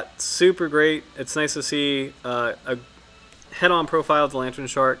this shot, super great. It's nice to see a head-on profile of the lantern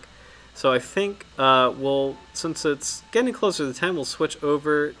shark. So I think since it's getting closer to 10, we'll switch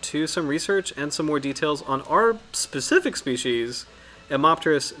over to some research and some more details on our specific species,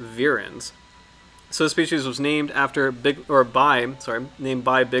 Etmopterus virens. So the species was named by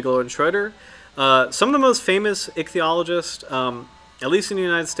Bigelow and Schroeder. Some of the most famous ichthyologists, at least in the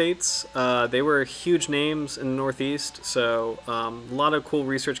United States, they were huge names in the Northeast. So a lot of cool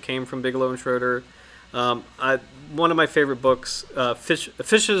research came from Bigelow and Schroeder. One of my favorite books,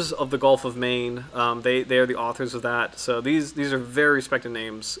 Fishes of the Gulf of Maine. They are the authors of that. So these are very respected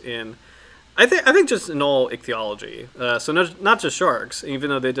names in, I think just in all ichthyology. So not just sharks, even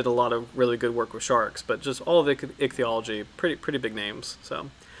though they did a lot of really good work with sharks, but just all of ichthyology, pretty big names.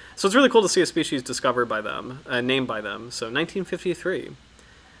 So it's really cool to see a species discovered by them, named by them. So 1953.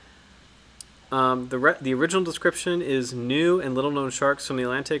 The original description is new and little-known sharks from the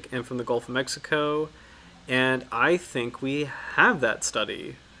Atlantic and from the Gulf of Mexico, and I think we have that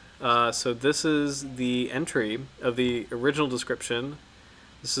study. So this is the entry of the original description.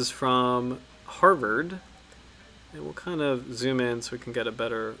 This is from Harvard, and we'll kind of zoom in so we can get a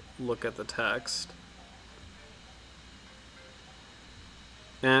better look at the text.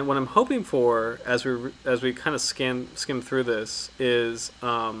 And what I'm hoping for, as we kind of skim through this, is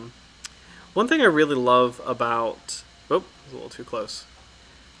one thing I really love about. Oh, it was a little too close.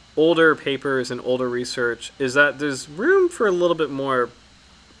 older papers and older research is that there's room for a little bit more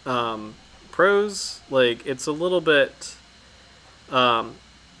prose. Like, it's a little bit, or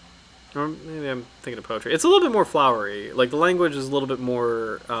maybe I'm thinking of poetry. It's a little bit more flowery. Like, the language is a little bit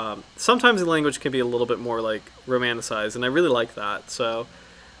more, sometimes the language can be a little bit more, like, romanticized, and I really like that. So,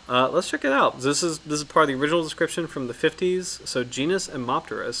 let's check it out. This is part of the original description from the 50s. So, genus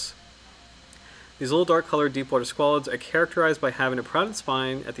Etmopterus. These little dark-colored deep-water squalids are characterized by having a prouded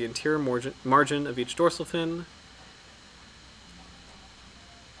spine at the interior margin of each dorsal fin.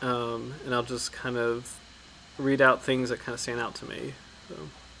 And I'll just kind of read out things that kind of stand out to me. So.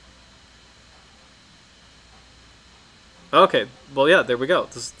 Okay, well, yeah, there we go.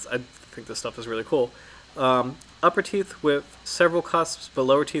 I think this stuff is really cool. Upper teeth with several cusps, but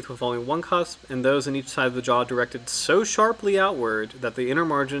lower teeth with only one cusp, and those in each side of the jaw directed so sharply outward that the inner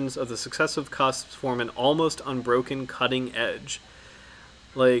margins of the successive cusps form an almost unbroken cutting edge.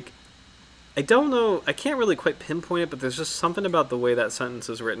 Like, I don't know, I can't really quite pinpoint it, but there's just something about the way that sentence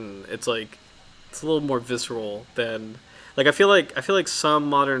is written. It's like, it's a little more visceral than... Like, I feel like some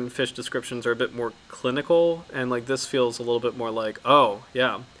modern fish descriptions are a bit more clinical, and like this feels a little bit more like, oh,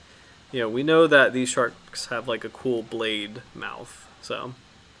 yeah. You know, we know that these sharks have like a cool blade mouth. So,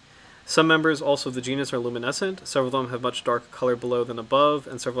 some members also of the genus are luminescent. Several of them have much darker color below than above,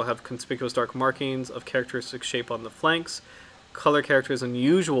 and several have conspicuous dark markings of characteristic shape on the flanks. Color character is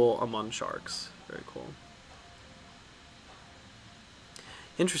unusual among sharks. Very cool.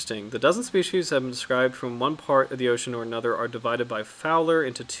 Interesting. The dozen species have been described from one part of the ocean or another are divided by Fowler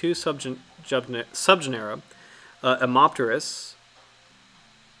into two subgenera, Etmopterus,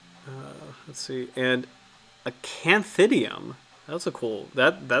 let's see, and Acanthidium. That's a cool.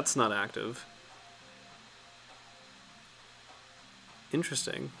 That's not active.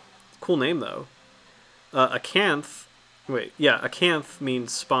 Interesting. Cool name though. Acanth. Wait, yeah, acanth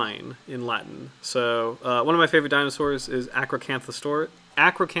means spine in Latin. So one of my favorite dinosaurs is Acrocanthosaurus.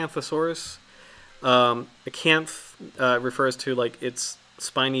 Acanth refers to like its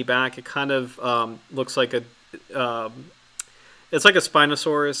spiny back. It kind of looks like a it's like a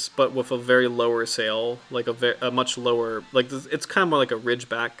Spinosaurus, but with a very lower sail, like a much lower, like it's kind of more like a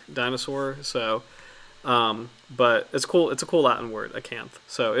ridgeback dinosaur. So, but it's cool. It's a cool Latin word, acanth.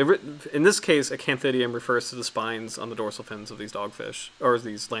 So in this case, acanthidium refers to the spines on the dorsal fins of these dogfish, or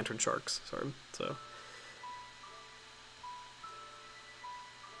these lantern sharks. Sorry. So.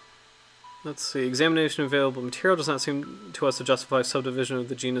 Let's see. Examination of available material does not seem to us to justify subdivision of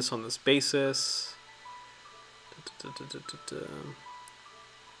the genus on this basis.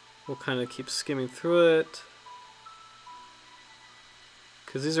 We'll kind of keep skimming through it.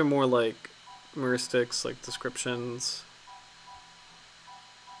 Because these are more like meuristics, like descriptions.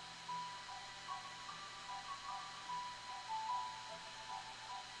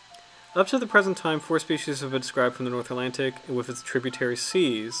 Up to the present time, 4 species have been described from the North Atlantic with its tributary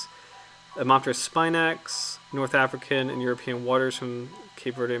seas. Etmopterus spinax, North African and European waters from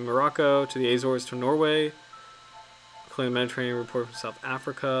Cape Verde and Morocco to the Azores to Norway, including the Mediterranean report from South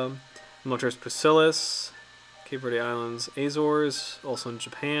Africa. Etmopterus pusillus, Cape Verde Islands, Azores, also in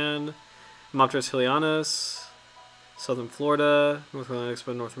Japan. Etmopterus helianus, southern Florida, North Atlantic,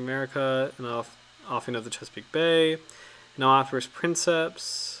 North America, and offing of the Chesapeake Bay. Etmopterus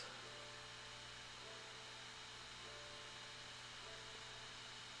princeps.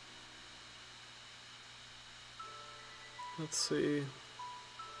 Let's see.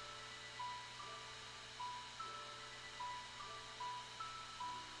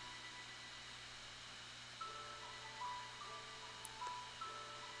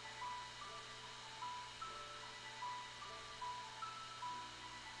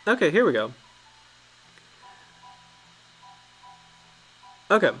 Okay, here we go.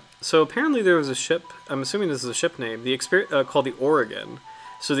 Okay, so apparently there was a ship, I'm assuming this is a ship name, called the Oregon.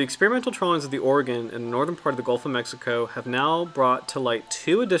 So the experimental trawlings of the Oregon in the northern part of the Gulf of Mexico have now brought to light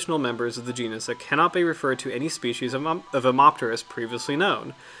 2 additional members of the genus that cannot be referred to any species of Etmopterus previously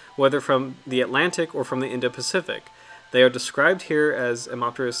known, whether from the Atlantic or from the Indo-Pacific. They are described here as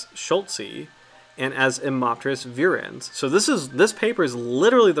Etmopterus schultzii and as Etmopterus virens. So this paper is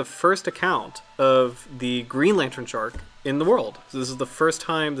literally the first account of the Green Lanternshark in the world. So this is the first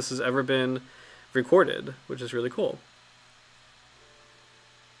time this has ever been recorded, which is really cool.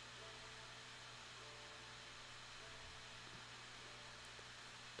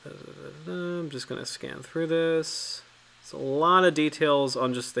 I'm just going to scan through this. It's a lot of details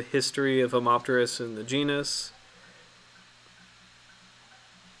on just the history of Etmopterus and the genus.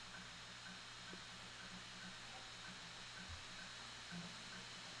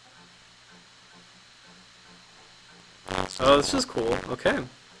 Oh, this is cool. Okay.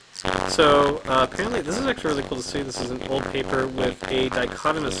 So apparently, this is actually really cool to see. This is an old paper with a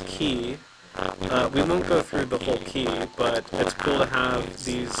dichotomous key. We won't go through the whole key, but it's cool to have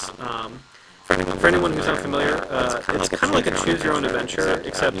these. For anyone who's not familiar, it's kind of like a choose-your-own-adventure,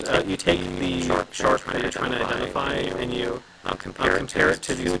 except you take the shark that you're trying to identify and you compare it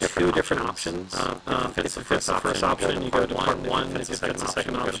to these two different options. If it fits the first option, you go to part 1. If it fits the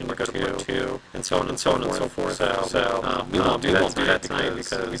second option, you go to part 2, and so on and so on and so forth. So we won't do that tonight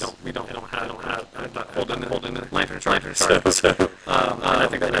because we don't have I'm not holding the lantern shark. So I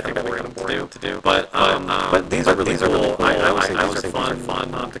think that we're going to do. But these are really cool. I always think these are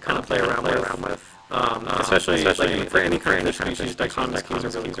fun to kind of play around with. Especially like, for any kind of species, dichotomous keys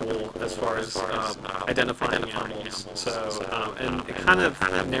are really cool as far as identifying animals. So, and it kind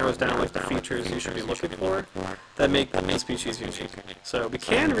of narrows down like the features you should be looking for that make the species unique. So we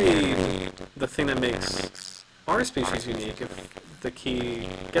can read the thing that makes our species unique if the key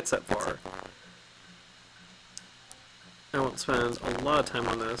gets that far. I won't spend a lot of time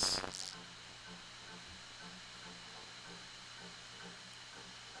on this.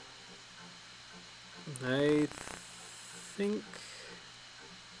 I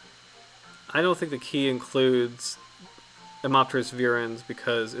don't think the key includes Etmopterus virens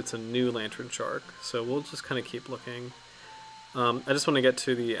because it's a new lantern shark, so we'll just kind of keep looking. I just want to get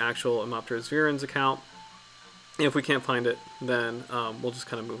to the actual Etmopterus virens account. If we can't find it, then we'll just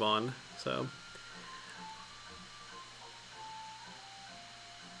kind of move on. So.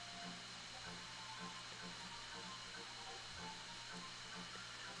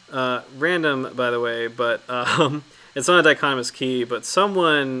 Random, by the way, but it's not a dichotomous key, but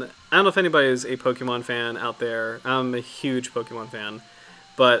someone, I don't know if anybody is a Pokemon fan out there. I'm a huge Pokemon fan,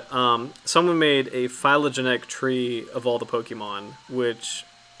 but someone made a phylogenetic tree of all the Pokemon, which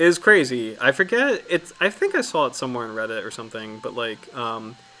is crazy. I forget, I think I saw it somewhere on Reddit or something, but like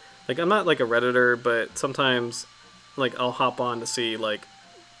I'm not like a Redditor, but sometimes like I'll hop on to see like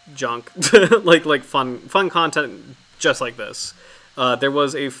junk, like fun content just like this. There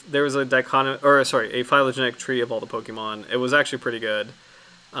was a a phylogenetic tree of all the Pokemon. It was actually pretty good.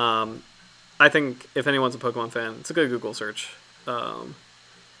 I think if anyone's a Pokemon fan, it's a good Google search. Because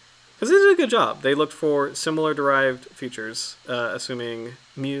they did a good job. They looked for similar derived features, assuming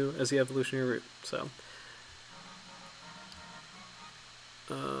Mew as the evolutionary root. So,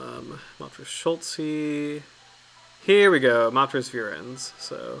 Etmopterus schultzii. Here we go, Etmopterus virens.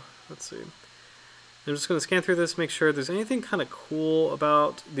 So, let's see. I'm just going to scan through this, make sure there's anything kind of cool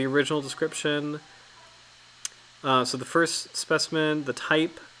about the original description. So the first specimen, the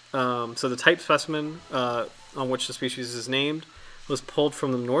type, so the type specimen on which the species is named was pulled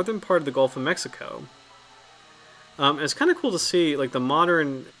from the northern part of the Gulf of Mexico. And it's kind of cool to see, like, the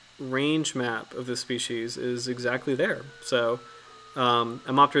modern range map of this species is exactly there. So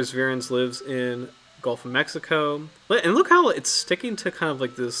Etmopterus virens lives in Gulf of Mexico. And look how it's sticking to kind of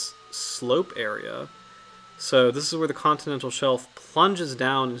like this slope area. So this is where the continental shelf plunges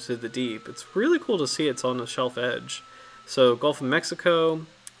down into the deep. It's really cool to see it's on the shelf edge. So Gulf of Mexico,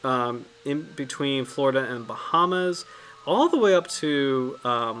 in between Florida and Bahamas, all the way up to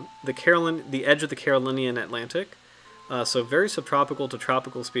the edge of the Carolinian Atlantic. So very subtropical to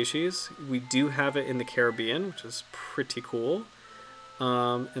tropical species. We do have it in the Caribbean, which is pretty cool.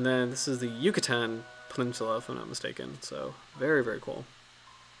 And then this is the Yucatan Peninsula, if I'm not mistaken. So very, very cool.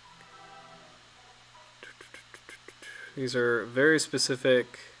 These are very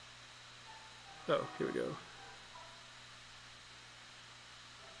specific. Oh, here we go.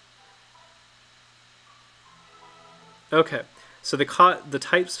 Okay, so they caught the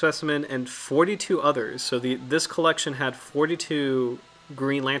type specimen and 42 others. So this collection had 42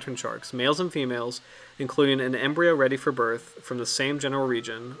 green lantern sharks, males and females, including an embryo ready for birth from the same general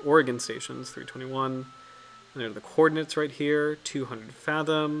region, Oregon stations, 321. And there are the coordinates right here, 200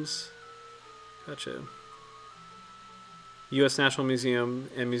 fathoms. Gotcha. U.S. National Museum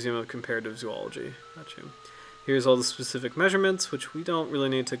and Museum of Comparative Zoology. Gotcha. Here's all the specific measurements, which we don't really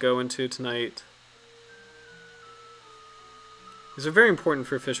need to go into tonight. These are very important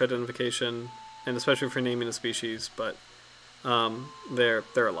for fish identification, and especially for naming a species, but they're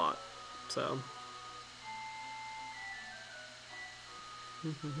a lot. So.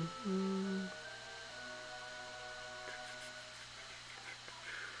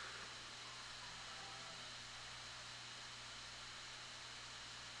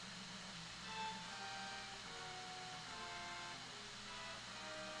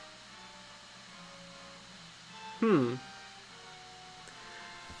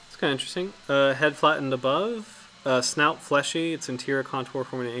 It's kind of interesting. Head flattened above, snout fleshy, its interior contour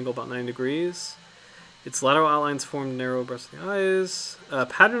forming an angle about 9 degrees. Its lateral outlines form narrow breasted eyes. A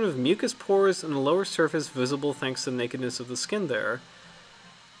pattern of mucus pores in the lower surface visible thanks to the nakedness of the skin there.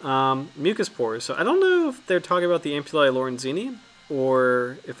 Mucus pores. So I don't know if they're talking about the Ampullae lorenzini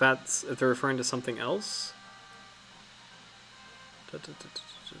or if they're referring to something else.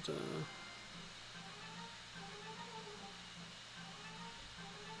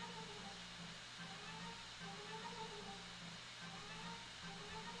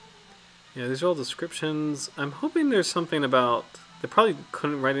 Yeah, these are all descriptions. I'm hoping there's something about... They probably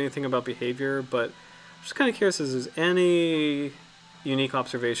couldn't write anything about behavior, but I'm just kind of curious if there's any unique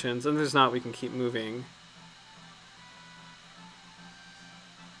observations. And if there's not, we can keep moving.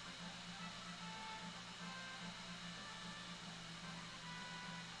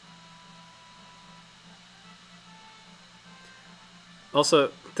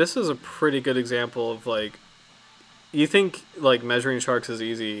 Also, this is a pretty good example of, like, you think, like, measuring sharks is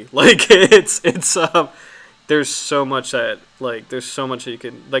easy. Like, there's so much that, you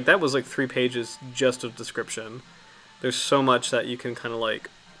can, like, that was, like, 3 pages just of description. There's so much that you can kind of, like,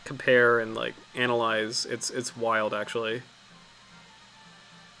 compare and, like, analyze. It's wild, actually.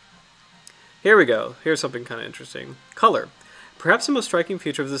 Here we go. Here's something kind of interesting. Color. Perhaps the most striking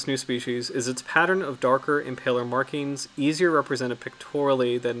feature of this new species is its pattern of darker and paler markings, easier represented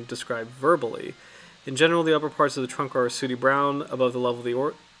pictorially than described verbally. In general, the upper parts of the trunk are sooty brown above the level of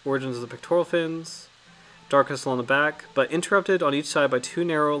the origins of the pectoral fins, darkest along the back, but interrupted on each side by 2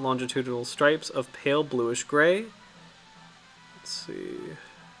 narrow longitudinal stripes of pale bluish gray. Let's see.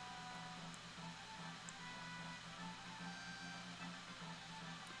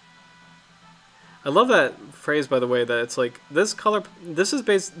 I love that phrase, by the way, that it's like, this color,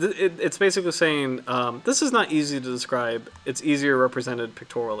 it's basically saying, this is not easy to describe, it's easier represented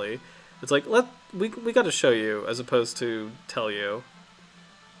pictorially. It's like, we got to show you, as opposed to tell you.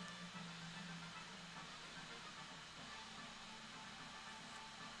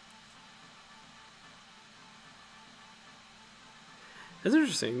 That's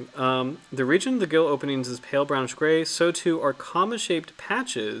interesting. The region of the gill openings is pale brownish gray. So too are comma-shaped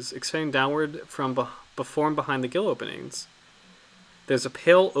patches extending downward from formed behind the gill openings. There's a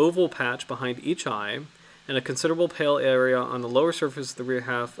pale oval patch behind each eye, and a considerable pale area on the lower surface of the rear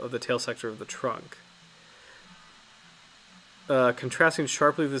half of the tail sector of the trunk. Contrasting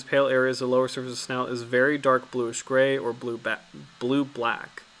sharply with this pale areas, the lower surface of the snout is very dark bluish gray or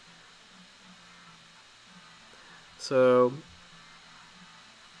blue-black. So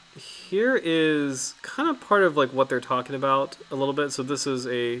here is kind of part of, like, what they're talking about a little bit. So this is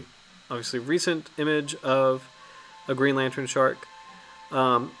a obviously recent image of a Green Lanternshark.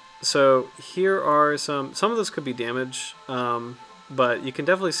 So here are some of this could be damage, but you can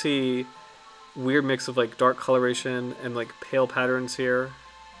definitely see weird mix of, like, dark coloration and, like, pale patterns here.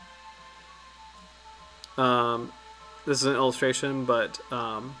 This is an illustration, but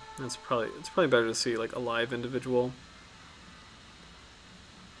it's probably better to see, like, a live individual.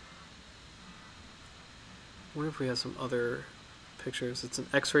 I wonder if we have some other pictures. It's an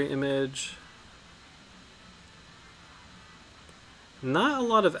X-ray image. Not a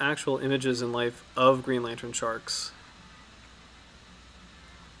lot of actual images in life of Green Lanternsharks.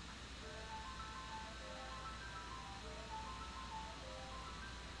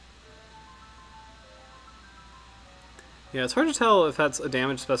 Yeah, it's hard to tell if that's a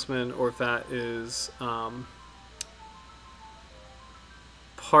damaged specimen or if that is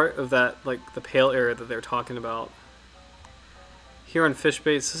part of that, like, the pale area that they're talking about. Here on fish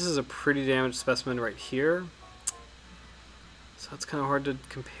baits, this is a pretty damaged specimen right here. So it's kind of hard to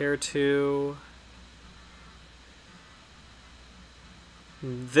compare to.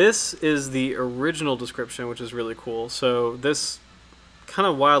 This is the original description, which is really cool. So this kind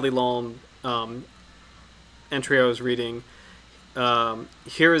of wildly long entry I was reading,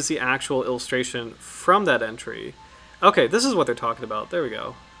 here is the actual illustration from that entry. Okay, this is what they're talking about. There we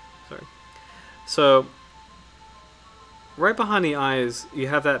go. Sorry. So right behind the eyes, you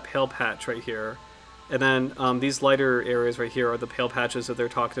have that pale patch right here. And then these lighter areas right here are the pale patches that they're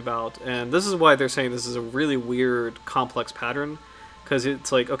talking about. And this is why they're saying this is a really weird, complex pattern. Because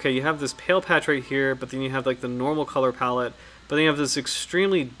it's like, okay, you have this pale patch right here, but then you have, like, the normal color palette. But then you have this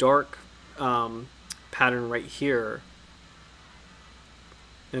extremely dark pattern right here.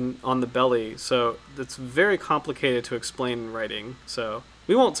 And on the belly, so it's very complicated to explain in writing. So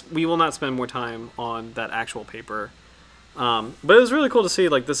we will not spend more time on that actual paper. But it was really cool to see,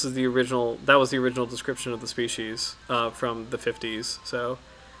 like, this is the original. That was the original description of the species from the 50s. So,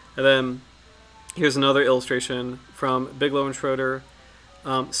 and then here's another illustration from Bigelow and Schroeder.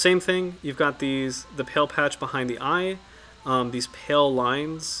 Same thing. You've got the pale patch behind the eye, these pale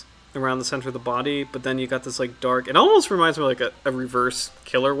lines around the center of the body, but then you got this like dark. It almost reminds me of like a reverse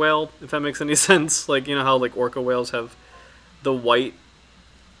killer whale, if that makes any sense. Like, you know how like orca whales have the white.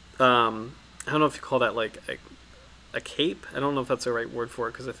 I don't know if you call that like a cape. I don't know if that's the right word for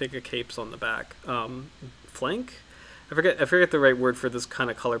it because I think a cape's on the back. Flank. I forget the right word for this kind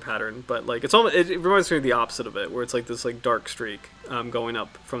of color pattern, but like it's almost, it reminds me of the opposite of it, where it's like this like dark streak going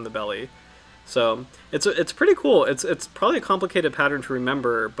up from the belly. So it's pretty cool. It's probably a complicated pattern to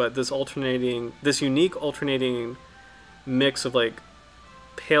remember, but this unique alternating mix of like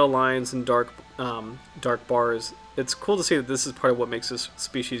pale lines and dark bars. It's cool to see that this is part of what makes this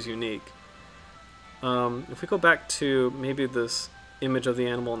species unique. If we go back to maybe this image of the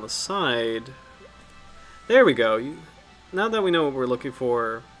animal on the side, there we go. Now that we know what we're looking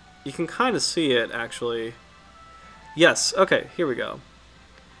for, you can kind of see it actually. Yes, okay, here we go.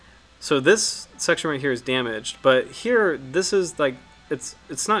 So this section right here is damaged, but here, this is like,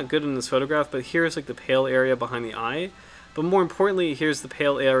 it's not good in this photograph, but here's like the pale area behind the eye. But more importantly, here's the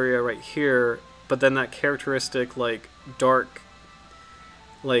pale area right here, but then that characteristic like dark,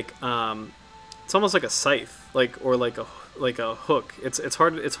 like it's almost like a scythe, or like a hook. It's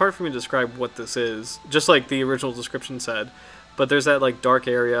hard for me to describe what this is, just like the original description said. But there's that like dark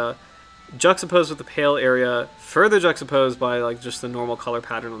area juxtaposed with the pale area, further juxtaposed by like just the normal color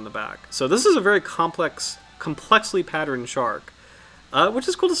pattern on the back. So this is a very complexly patterned shark, which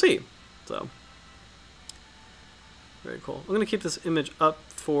is cool to see. So very cool. I'm gonna keep this image up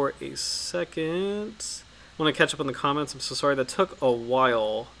for a second. I want to catch up on the comments. I'm so sorry that took a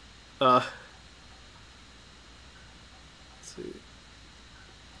while. Let's see.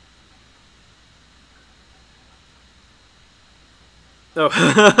 Oh.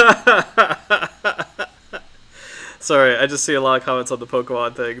 Sorry, I just see a lot of comments on the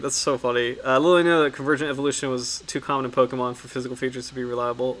Pokemon thing. That's so funny. Lily knew that convergent evolution was too common in Pokemon for physical features to be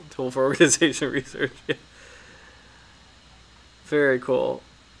reliable tool for organization research. Yeah. Very cool.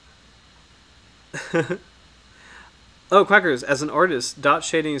 Oh, Quackers, as an artist, dot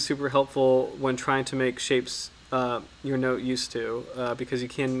shading is super helpful when trying to make shapes you're not used to, because you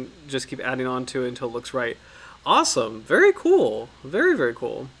can just keep adding on to it until it looks right. Awesome. Very cool. Very, very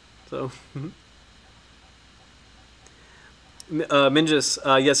cool. So, Minjus,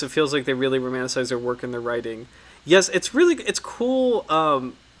 yes, it feels like they really romanticize their work and their writing. Yes, it's cool.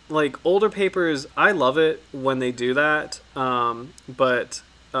 Like, older papers, I love it when they do that. But,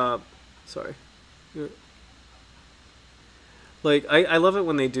 sorry. Like, I love it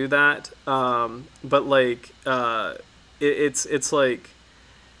when they do that. But, like, it's like,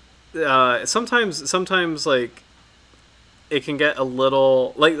 sometimes like it can get a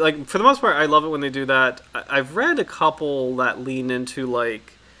little like for the most part I love it when they do that. I've read a couple that lean into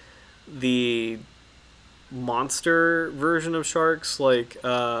like the monster version of sharks, like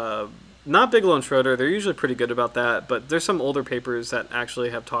not Bigelow and Schroeder. They're usually pretty good about that, but there's some older papers that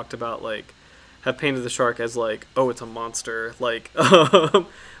actually have talked about like have painted the shark as like, oh, it's a monster, like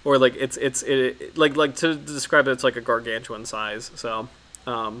or like it's like to describe it, it's like a gargantuan size. So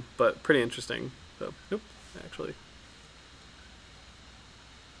but pretty interesting. So, nope, actually.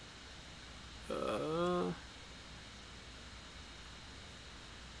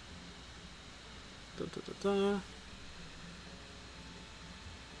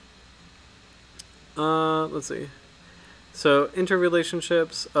 Let's see. So,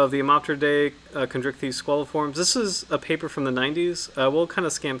 interrelationships of the Etmopteridae, Chondrichthyes, squaliforms. This is a paper from the 90s. We'll kind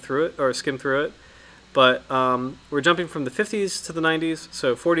of skim through it. But we're jumping from the 50s to the 90s,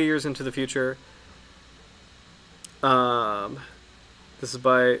 so 40 years into the future. This is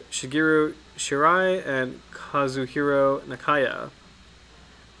by Shigeru Shirai and Kazuhiro Nakaya.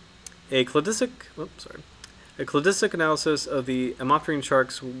 A cladistic analysis of the Etmopterine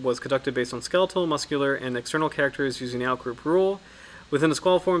sharks was conducted based on skeletal, muscular, and external characters using the outgroup rule. Within the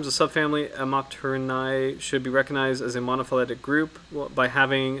squaliforms, the subfamily Etmopterinae should be recognized as a monophyletic group by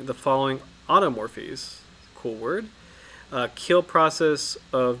having the following automorphies. Cool word. Keel process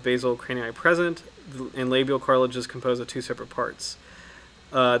of basal cranii present, and labial cartilage is composed of two separate parts.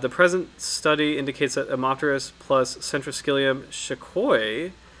 The present study indicates that Etmopterus plus Centroskillium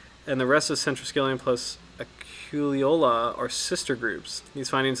shakoi and the rest of Centroskillium plus Aculeola are sister groups. These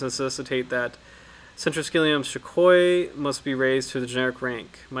findings necessitate that Centroskillium shakoi must be raised to the generic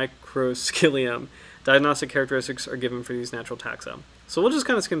rank, Microskillium. Diagnostic characteristics are given for these natural taxa. So we'll just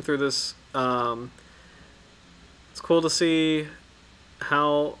kind of skim through this. It's cool to see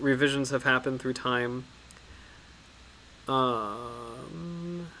how revisions have happened through time.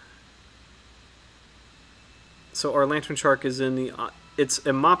 So our lantern shark is in the it's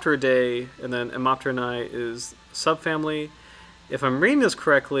Etmopteridae, and then Etmopterinae is subfamily. if I'm reading this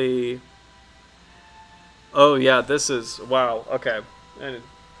correctly, oh yeah, this is, wow, okay. I need to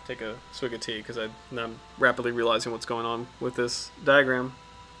take a swig of tea because now I'm rapidly realizing what's going on with this diagram.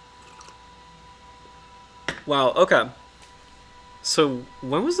 Wow, okay. So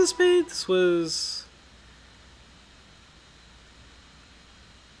when was this made? This was...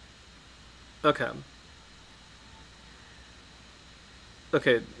 Okay.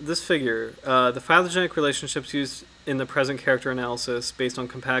 Okay, this figure, the phylogenetic relationships used in the present character analysis based on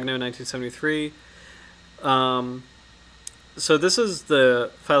Compagno 1973. So this is the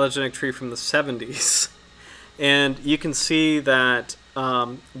phylogenetic tree from the 70s. And you can see that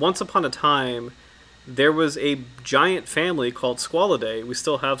once upon a time, there was a giant family called Squalidae. We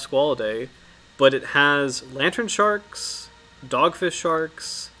still have Squalidae, but it has lantern sharks, dogfish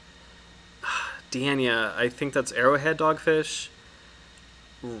sharks, Diania, I think that's arrowhead dogfish,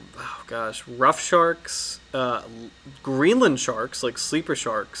 oh gosh, rough sharks, Greenland sharks, like sleeper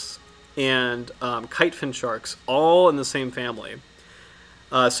sharks, and kitefin sharks, all in the same family.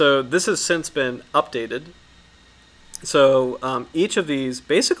 So this has since been updated. So each of these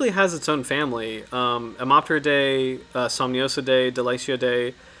basically has its own family. Etmopteridae, Somniosidae,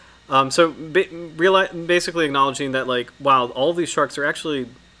 Deliciidae. So basically acknowledging that, like, wow, all of these sharks are actually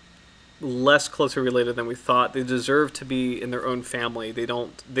less closely related than we thought. They deserve to be in their own family.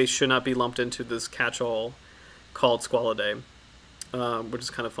 They should not be lumped into this catch-all called Squalidae, which is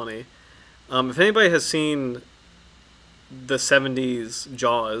kind of funny. If anybody has seen the 70s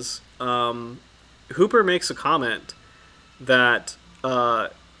Jaws, Hooper makes a comment that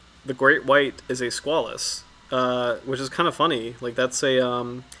the great white is a squalus, which is kind of funny. Like, that's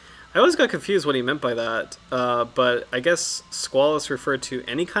a... I always got confused what he meant by that, but I guess squalus referred to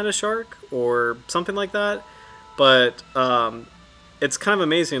any kind of shark or something like that. But it's kind of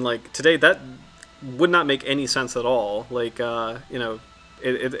amazing. Like, today, that would not make any sense at all. Like, you know,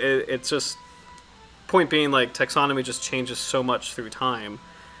 it's just... Point being, like, taxonomy just changes so much through time.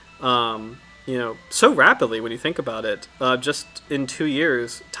 You know, so rapidly when you think about it. Just in 2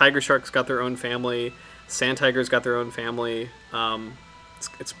 years, tiger sharks got their own family, sand tigers got their own family.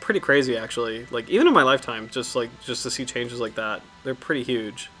 It's pretty crazy, actually. Like, even in my lifetime, just to see changes like that, they're pretty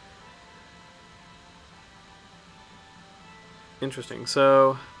huge. Interesting.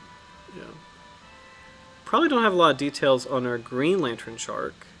 So, yeah, probably don't have a lot of details on our Green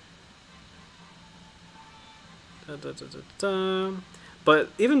Lanternshark. But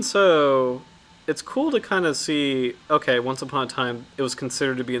even so, it's cool to kind of see, okay, once upon a time, it was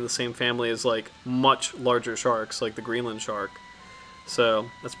considered to be in the same family as, like, much larger sharks, like the Greenland shark. So,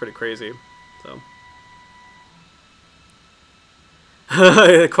 that's pretty crazy. So.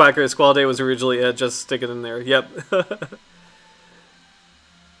 Quacker, Squalidae was originally just stick it in there. Yep.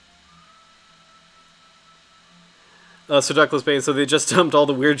 So Duckless Bane, so they just dumped all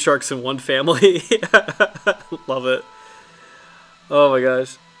the weird sharks in one family. Love it. Oh my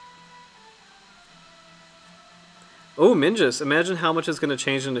gosh. Oh, Mingus, imagine how much is going to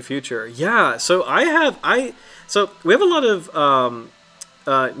change in the future. Yeah, so so we have a lot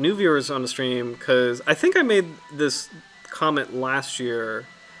of new viewers on the stream, because I think I made this comment last year,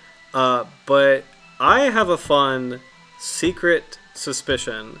 but I have a fun secret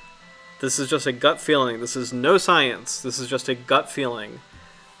suspicion. This is just a gut feeling. This is no science. This is just a gut feeling.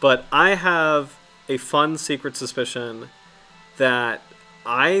 But I have a fun secret suspicion that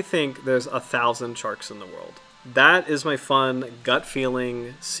I think there's 1,000 sharks in the world. That is my fun gut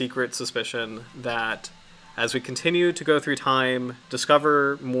feeling secret suspicion that as we continue to go through time,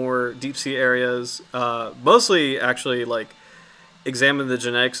 discover more deep sea areas, mostly actually like examine the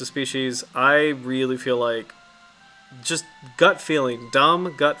genetics of species, I really feel like, just gut feeling,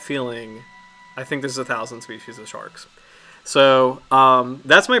 dumb gut feeling, I think there's 1,000 species of sharks. So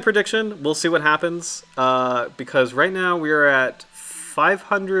that's my prediction. We'll see what happens, because right now we are at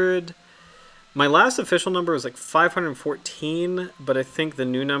 500. My last official number was like 514, but I think the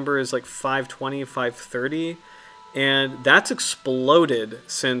new number is like 520, 530. And that's exploded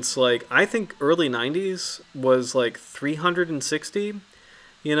since, like, I think early 90s was like 360.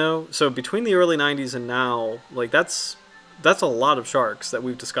 You know, so between the early 90s and now, like, that's a lot of sharks that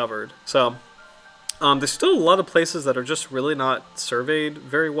we've discovered. So there's still a lot of places that are just really not surveyed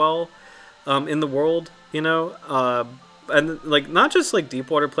very well in the world, you know, and like not just like deep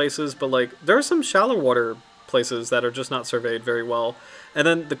water places, but like there are some shallow water places that are just not surveyed very well. And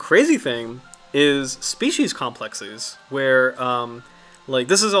then the crazy thing is species complexes where like,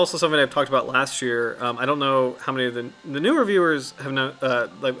 this is also something I've talked about last year. I don't know how many of the newer viewers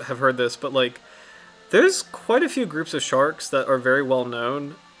have heard this, but like, there's quite a few groups of sharks that are very well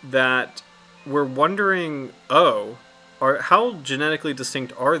known that we're wondering, oh, how genetically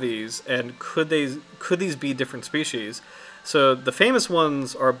distinct are these, and could these be different species? So the famous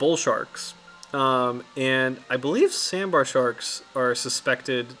ones are bull sharks, and I believe sandbar sharks are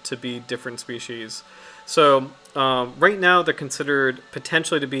suspected to be different species. So right now they're considered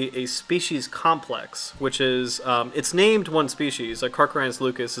potentially to be a species complex, which is it's named one species. Like Carcharodontis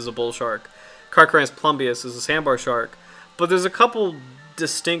lucus is a bull shark, Carcharodontis plumbeus is a sandbar shark, but there's a couple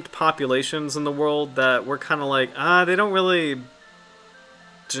distinct populations in the world that we're kind of like, they don't really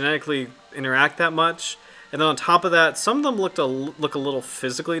genetically interact that much. And then on top of that, some of them look a little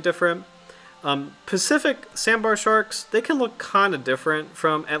physically different. Pacific sandbar sharks, they can look kind of different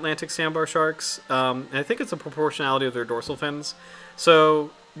from Atlantic sandbar sharks. And I think it's a proportionality of their dorsal fins.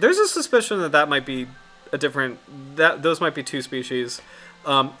 So there's a suspicion that that might be those might be two species.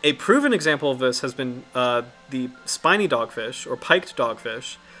 A proven example of this has been the spiny dogfish, or piked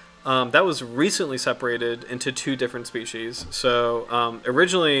dogfish. That was recently separated into two different species. So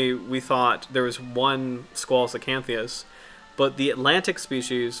originally we thought there was one Squalus acanthius, but the Atlantic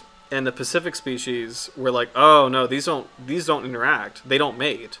species and the Pacific species were like, oh no, these don't interact. They don't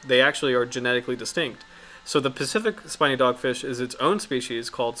mate. They actually are genetically distinct. So the Pacific spiny dogfish is its own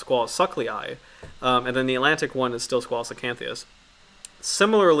species called Squalus sucklei, and then the Atlantic one is still Squalus acanthius.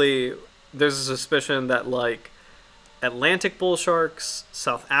 Similarly, there's a suspicion that like Atlantic bull sharks,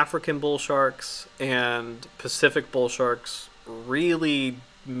 South African bull sharks, and Pacific bull sharks really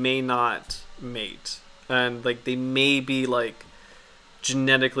may not mate, and like they may be like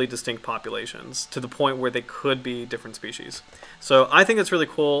genetically distinct populations to the point where they could be different species. So I think it's really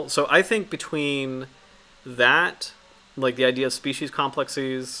cool. So I think between that, like the idea of species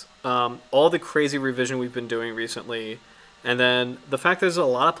complexes, all the crazy revision we've been doing recently, and then the fact there's a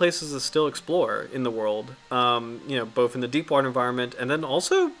lot of places to still explore in the world, you know, both in the deep water environment and then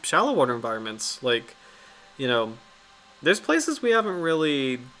also shallow water environments. Like, you know, there's places we haven't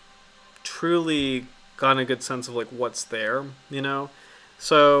really truly gotten a good sense of like what's there, you know.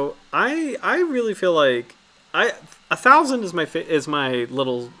 So I really feel like 1,000 is my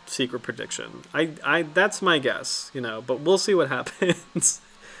little secret prediction. I that's my guess, you know, but we'll see what happens.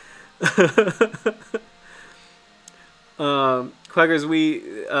 Quackers,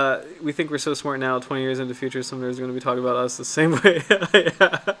 we think we're so smart now. 20 years into the future, some nerds are going to be talking about us the same way.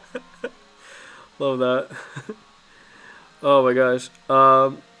 Yeah. Love that. Oh my gosh.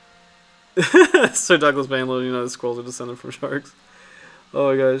 Sir Douglas Banlow, you know, the squirrels are descended from sharks.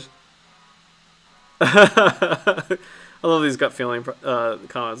 Oh my gosh. I love these gut feeling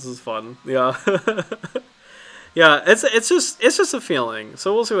comments. This is fun. Yeah. Yeah, it's just a feeling.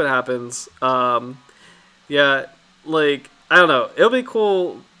 So we'll see what happens. Yeah, like I don't know. It'll be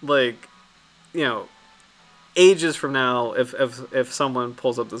cool, like, you know, ages from now, if someone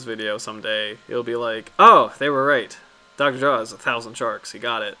pulls up this video someday, it'll be like, oh, they were right. Dr. Jaw has 1,000 sharks. He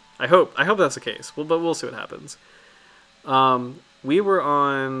got it. I hope that's the case. Well, but we'll see what happens. We were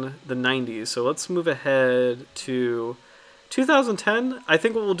on the 90s, so let's move ahead to 2010. I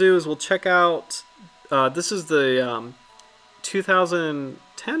think what we'll do is we'll check out. This is the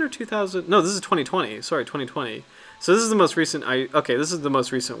 2010 or 2000. No, this is 2020. Sorry, 2020. So this is the most recent. Okay, this is the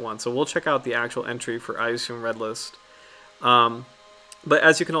most recent one. So we'll check out the actual entry for IUCN Red List. But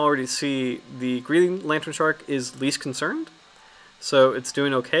as you can already see, the Green Lanternshark is least concerned. So it's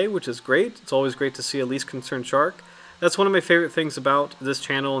doing okay, which is great. It's always great to see a least concerned shark. That's one of my favorite things about this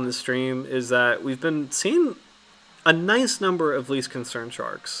channel and this stream is that we've been seeing a nice number of least concerned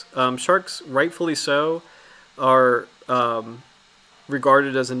sharks. Sharks, rightfully so, are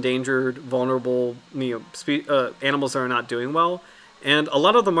regarded as endangered, vulnerable, you know, animals that are not doing well. And a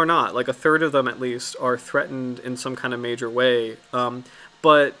lot of them are not. Like a third of them at least are threatened in some kind of major way. And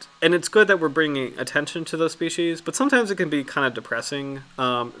it's good that we're bringing attention to those species, but sometimes it can be kind of depressing.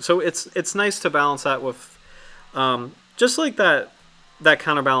 So it's nice to balance that with just like that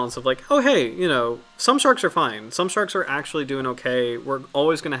counterbalance of like, oh hey, you know, some sharks are fine. Some sharks are actually doing okay. We're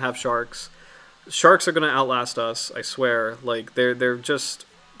always going to have sharks. Sharks are going to outlast us, I swear. Like they're just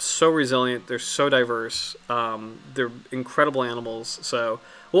so resilient. They're so diverse. They're incredible animals. So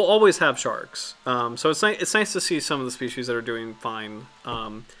we'll always have sharks. So it's nice to see some of the species that are doing fine.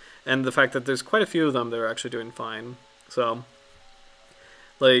 And the fact that there's quite a few of them that are actually doing fine. So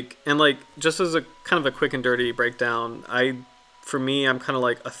just as a kind of a quick and dirty breakdown, for me, I'm kind of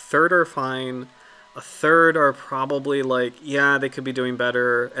like a third are fine, a third are probably like, yeah, they could be doing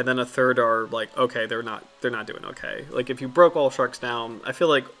better, and then a third are like, okay, they're not doing okay. Like if you broke all sharks down, I feel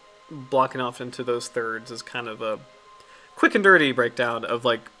like blocking off into those thirds is kind of a quick and dirty breakdown of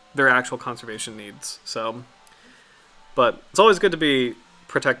like their actual conservation needs. So, but it's always good to be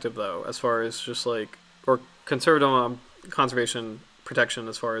protective though, as far as just like, or conservative conservation protection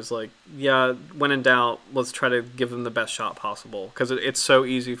as far as like, yeah, when in doubt, let's try to give them the best shot possible, because it's so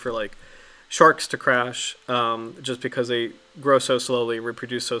easy for like sharks to crash, just because they grow so slowly,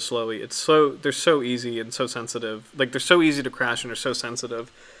 reproduce so slowly. They're so easy and so sensitive. Like, they're so easy to crash and they're so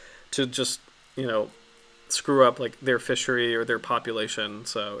sensitive to just, screw up like their fishery or their population.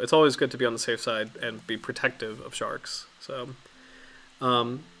 So it's always good to be on the safe side and be protective of sharks. So,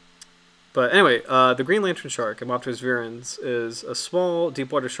 but anyway, the Green Lanternshark, Etmopterus virens, is a small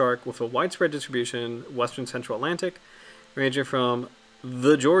deepwater shark with a widespread distribution, western central Atlantic, ranging from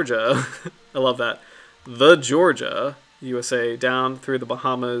the Georgia, I love that, the Georgia, USA, down through the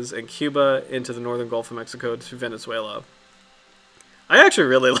Bahamas and Cuba into the northern Gulf of Mexico to Venezuela. I actually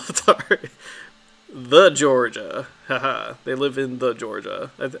really love that. The Georgia. Haha. They live in the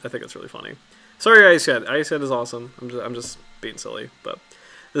Georgia. I think it's really funny. Sorry, IceHead. IceHead is awesome. I'm just being silly. But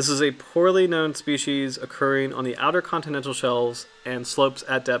this is a poorly known species occurring on the outer continental shelves and slopes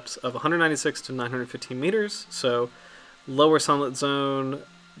at depths of 196 to 915 meters. So lower sunlit zone,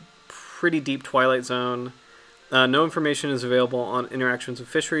 pretty deep twilight zone. No information is available on interactions with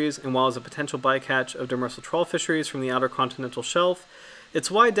fisheries, and while it's a potential bycatch of demersal trawl fisheries from the outer continental shelf,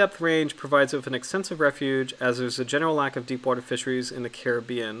 its wide depth range provides it with an extensive refuge, as there's a general lack of deep water fisheries in the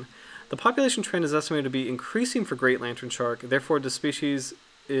Caribbean. The population trend is estimated to be increasing for great lanternshark, therefore the species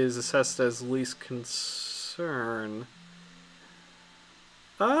is assessed as least concern.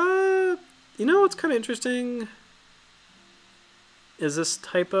 What's kind of interesting is this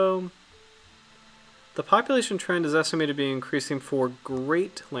typo. The population trend is estimated to be increasing for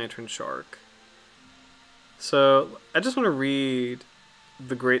great lanternshark. So I just want to read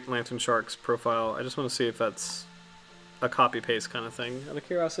the great lanternshark's profile. I just want to see if that's a copy paste kind of thing. Out of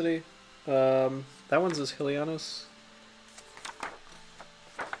curiosity, that one's is Helianus,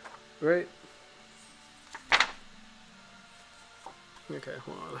 right? Okay,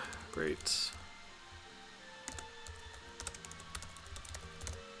 hold on. Great.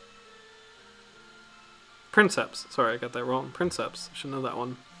 Princeps. Sorry, I got that wrong. Princeps. I should know that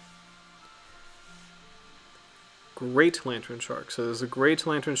one. Great lanternshark. So there's a great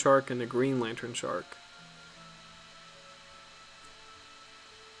lanternshark and a green lanternshark.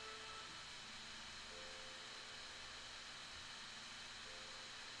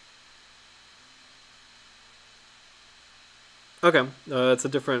 Okay, it's a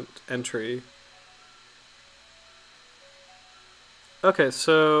different entry. Okay,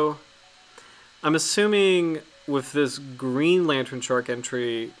 so I'm assuming with this green lanternshark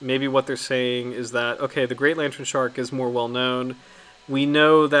entry, maybe what they're saying is that, okay, the great lanternshark is more well known. We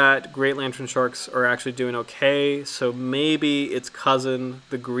know that great lanternsharks are actually doing okay, so maybe its cousin,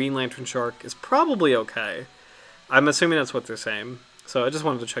 the green lanternshark, is probably okay. I'm assuming that's what they're saying. So I just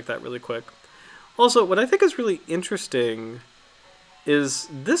wanted to check that really quick. Also, what I think is really interesting is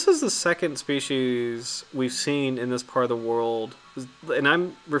this is the second species we've seen in this part of the world, and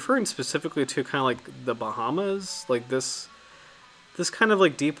I'm referring specifically to kind of like the Bahamas, like this kind of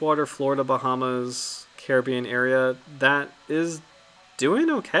like deep water Florida, Bahamas, Caribbean area that is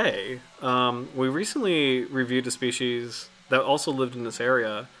doing okay. We recently reviewed a species that also lived in this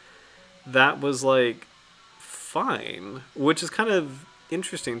area that was like fine, which is kind of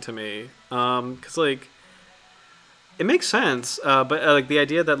interesting to me, because like it makes sense, but like the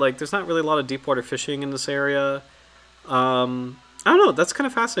idea that like there's not really a lot of deep water fishing in this area, I don't know, that's kind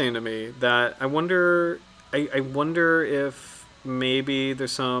of fascinating to me. That I wonder if maybe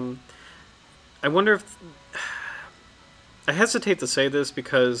there's some, I wonder if, I hesitate to say this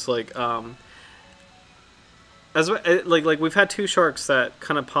because like as like we've had two sharks that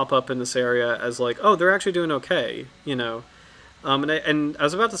kind of pop up in this area as like, oh, they're actually doing okay, you know. And I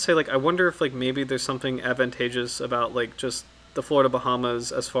was about to say, like, I wonder if, like, maybe there's something advantageous about, like, just the Florida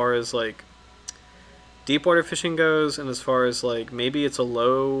Bahamas as far as, like, deep water fishing goes, and as far as, like, maybe it's a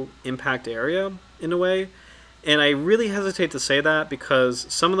low impact area in a way. And I really hesitate to say that because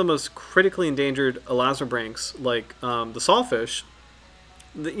some of the most critically endangered elasmobranchs, like the sawfish,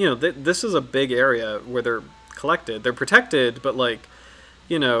 you know, this is a big area where they're collected. They're protected, but, like,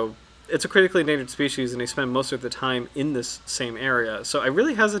 you know, it's a critically endangered species, and they spend most of the time in this same area. So I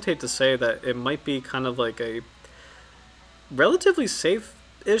really hesitate to say that it might be kind of like a relatively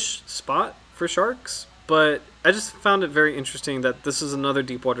safe-ish spot for sharks, but I just found it very interesting that this is another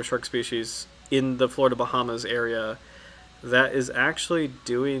deep water shark species in the Florida Bahamas area that is actually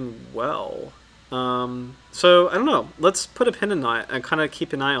doing well. So I don't know. Let's put a pin in that and kind of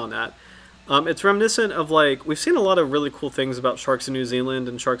keep an eye on that. It's reminiscent of, like, we've seen a lot of really cool things about sharks in New Zealand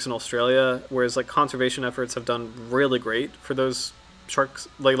and sharks in Australia, whereas, like, conservation efforts have done really great for those sharks.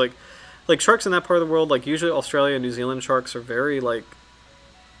 Like like sharks in that part of the world, like usually Australia and New Zealand sharks are very like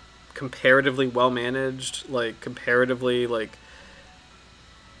comparatively well managed, like comparatively like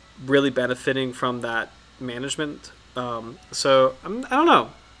really benefiting from that management. So I don't know.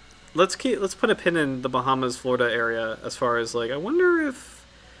 Let's put a pin in the Bahamas, Florida area as far as like I wonder if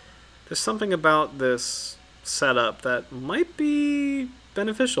there's something about this setup that might be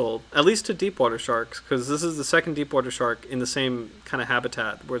beneficial, at least to deep water sharks, because this is the second deep water shark in the same kind of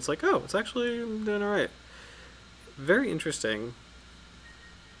habitat where it's like, oh, it's actually doing all right. Very interesting.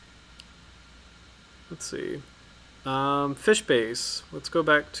 Let's see. Fish base. Let's go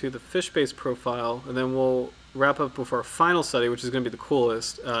back to the fish base profile, and then we'll wrap up with our final study, which is going to be the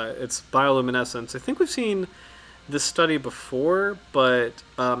coolest. It's bioluminescence. I think we've seen this study before, but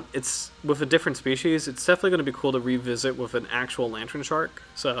it's with a different species. It's definitely going to be cool to revisit with an actual lantern shark.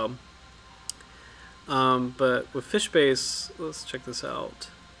 So, but with fish base, let's check this out.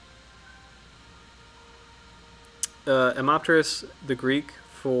 Etmopterus, the Greek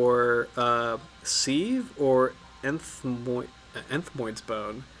for sieve or enthmoid's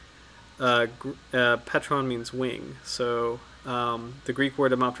bone. Patron means wing, so the Greek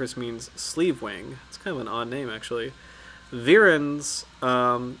word Etmopterus means sleeve wing. It's kind of an odd name, actually. Virens,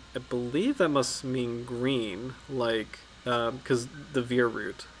 I believe that must mean green, like, because the vir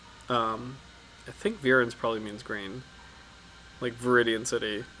root. I think virens probably means green, like Viridian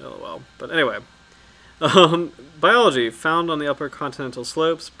City, lol. But anyway, biology, found on the upper continental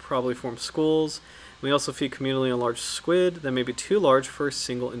slopes, probably form schools. We also feed communally on large squid that may be too large for a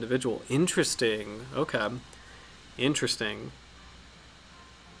single individual. Interesting. Okay. Interesting.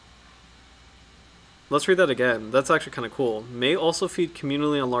 Let's read that again. That's actually kind of cool. May also feed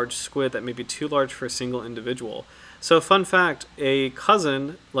communally on large squid that may be too large for a single individual. So, fun fact, a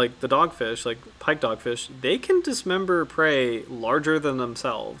cousin, like the dogfish, like pike dogfish, they can dismember prey larger than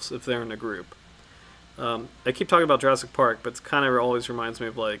themselves if they're in a group. I keep talking about Jurassic Park, but it kind of always reminds me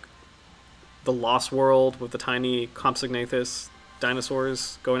of like the Lost World with the tiny Compsognathus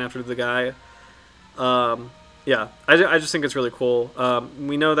dinosaurs going after the guy. Yeah, I just think it's really cool.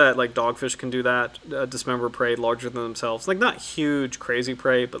 We know that like dogfish can do that, dismember prey larger than themselves. Like not huge, crazy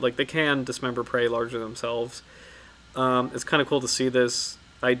prey, but like they can dismember prey larger than themselves. It's kind of cool to see this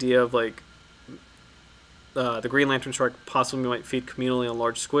idea of like the Green Lanternshark possibly might feed communally on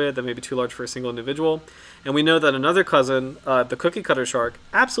large squid that may be too large for a single individual. And we know that another cousin, the cookie cutter shark,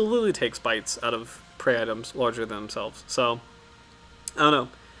 absolutely takes bites out of prey items larger than themselves. So, I don't know.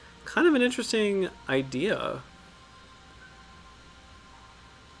 Kind of an interesting idea.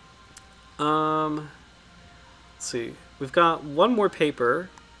 Let's see. We've got one more paper.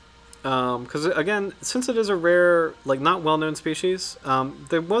 Because, again, since it is a rare, like, not well-known species,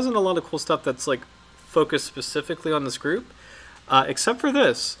 there wasn't a lot of cool stuff that's, like, focused specifically on this group. Except for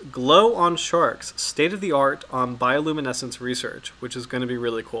this, Glow on Sharks, state-of-the-art on bioluminescence research, which is going to be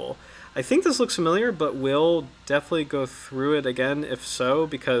really cool. I think this looks familiar, but we'll definitely go through it again if so,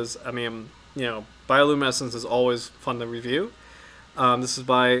 because, I mean, you know, bioluminescence is always fun to review. This is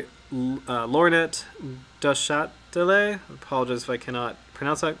by Laurent Duchatelet. I apologize if I cannot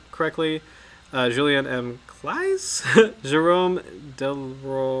pronounce that correctly. Julien M. Kleis, Jerome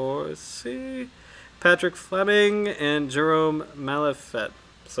Delrossi, Patrick Fleming, and Jerome Malefet.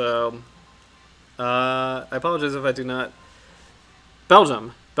 So, I apologize if I do not...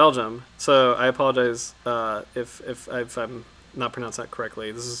 Belgium. So, I apologize if I'm not pronounced that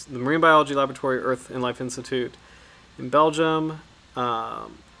correctly. This is the Marine Biology Laboratory, Earth and Life Institute in Belgium.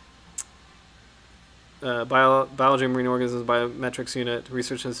 Biology and Marine Organisms Biometrics Unit,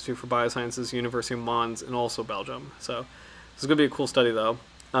 Research Institute for Biosciences, University of Mons, and also Belgium. So, this is going to be a cool study, though.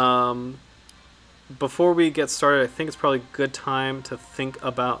 Before we get started, I think it's probably a good time to think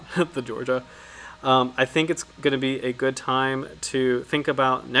about the Georgia. I think it's going to be a good time to think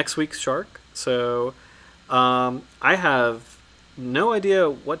about next week's shark. So I have no idea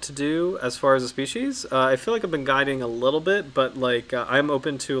what to do as far as a species. I feel like I've been guiding a little bit, but like I'm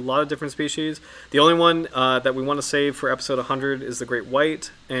open to a lot of different species. The only one that we want to save for episode 100 is the great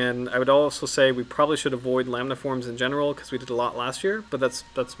white, and I would also say we probably should avoid lamniforms in general because we did a lot last year, but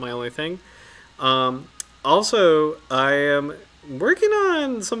that's my only thing. Also, I am working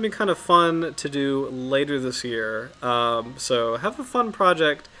on something kind of fun to do later this year. So I have a fun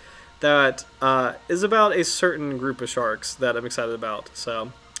project that is about a certain group of sharks that I'm excited about.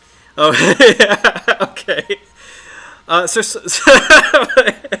 So, oh, yeah, okay.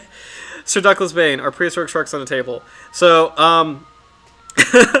 Sir Douglas Bain, our prehistoric sharks on the table. So,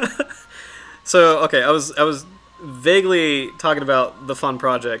 okay, I was vaguely talking about the fun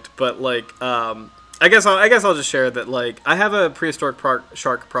project, but like, I guess I'll just share that, like, I have a prehistoric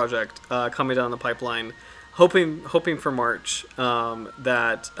shark project coming down the pipeline, hoping for March,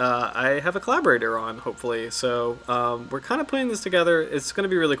 that I have a collaborator on, hopefully. So we're kind of putting this together. It's going to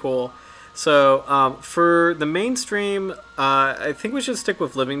be really cool. So for the mainstream, I think we should stick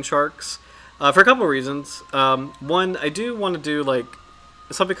with living sharks for a couple of reasons. One, I do want to do like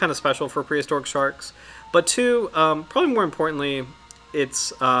something kind of special for prehistoric sharks, but two, probably more importantly,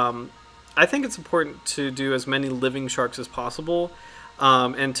 it's I think it's important to do as many living sharks as possible,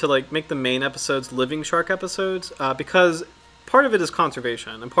 and to like make the main episodes living shark episodes, because part of it is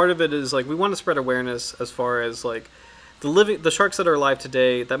conservation, and part of it is like we want to spread awareness as far as like the sharks that are alive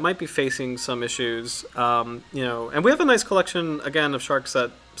today that might be facing some issues, you know. And we have a nice collection again of sharks,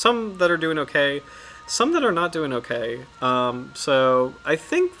 that some that are doing okay, some that are not doing okay. So I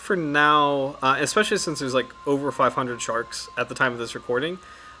think for now, especially since there's like over 500 sharks at the time of this recording,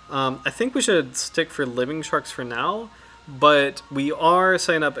 I think we should stick for living sharks for now, but we are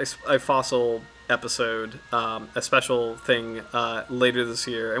setting up a fossil episode, a special thing later this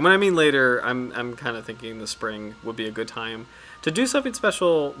year. And when I mean later, I'm kind of thinking the spring would be a good time to do something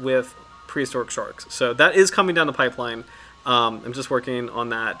special with prehistoric sharks. So that is coming down the pipeline. I'm just working on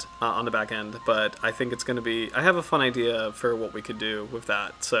that on the back end, but I think it's going to be, I have a fun idea for what we could do with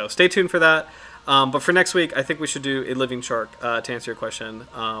that. So stay tuned for that. But for next week, I think we should do a living shark, to answer your question.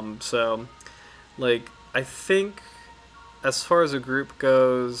 So, like, I think as far as a group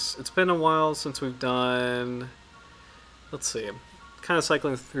goes, it's been a while since we've done, let's see, I'm kind of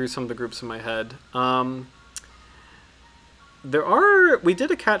cycling through some of the groups in my head. We did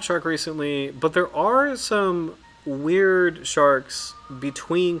a cat shark recently, but there are some weird sharks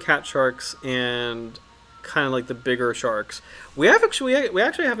between cat sharks and kind of like the bigger sharks. We actually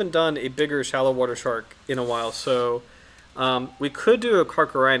haven't done a bigger shallow water shark in a while, so we could do a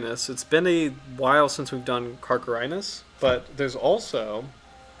Carcharinus. It's been a while since we've done Carcharinus, but there's also,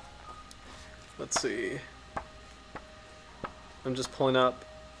 let's see, I'm just pulling up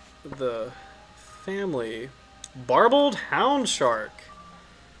the family, barbelled hound shark.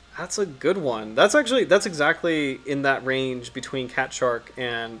 That's a good one. That's exactly in that range between cat shark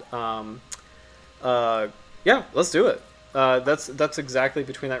and yeah, let's do it. That's exactly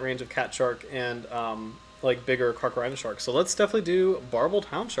between that range of cat shark and like bigger Carcharinus shark. So let's definitely do barbelled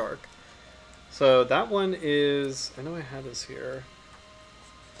hound shark. So that one is, I know I had this here.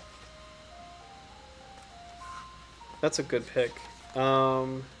 That's a good pick.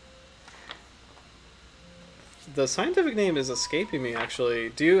 The scientific name is escaping me, actually.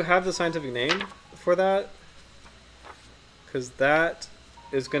 Do you have the scientific name for that? Because that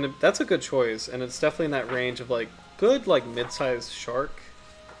is gonna, that's a good choice, and it's definitely in that range of like good, like mid-sized shark.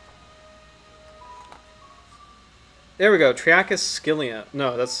 There we go, Triachus skillia.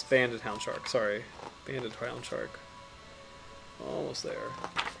 No, that's banded hound shark. Sorry, banded hound shark. Almost there.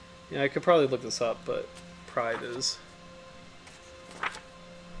 Yeah, I could probably look this up, but pride is.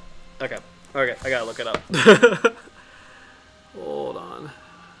 Okay. Okay, I gotta look it up. Hold on.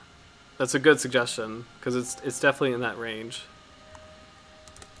 That's a good suggestion, because it's definitely in that range.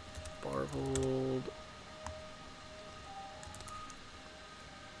 Barbelled.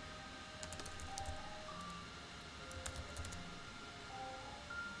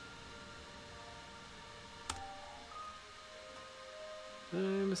 I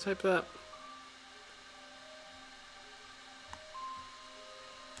mistyped that.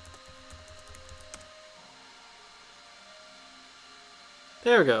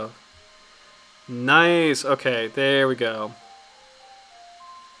 There we go. Nice. Okay, there we go.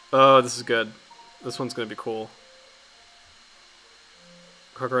 Oh, this is good. This one's gonna be cool.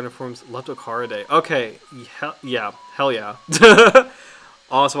 Carcharinus forms Leptocaridae. Okay, yeah, hell yeah.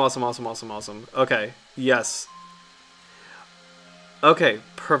 Awesome, awesome, awesome, awesome, awesome. Okay, yes. Okay,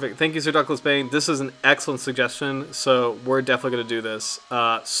 perfect. Thank you, Sir Douglas Bain. This is an excellent suggestion, so we're definitely gonna do this.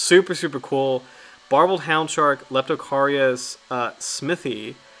 Super, super cool. Barbelled hound shark, Leptocarius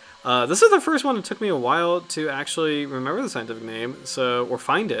smithy. This is the first one. It took me a while to actually remember the scientific name, or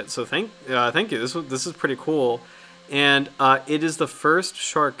find it. So thank you. This is pretty cool, and it is the first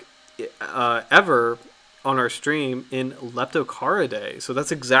shark ever on our stream in Leptocaridae. So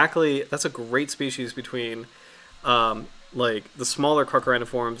that's a great species between like the smaller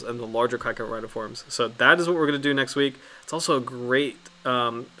Carchariniforms and the larger Carchariniforms. So that is what we're going to do next week. It's also a great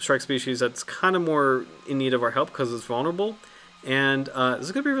shark species that's kind of more in need of our help because it's vulnerable. And this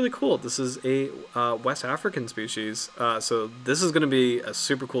is going to be really cool. This is a West African species. So this is going to be a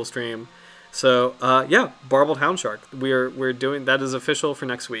super cool stream. So yeah, barbelled hound shark. We're doing, that is official for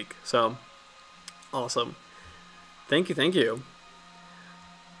next week. So awesome. Thank you, thank you.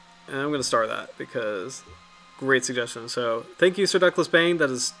 And I'm going to star that because great suggestion. So thank you, Sir Douglas Bain. That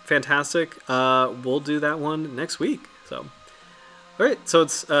is fantastic. We'll do that one next week. So, all right. So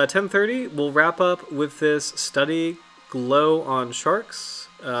it's 10:30. We'll wrap up with this study, Glow on Sharks.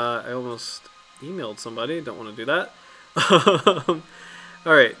 I almost emailed somebody. Don't want to do that.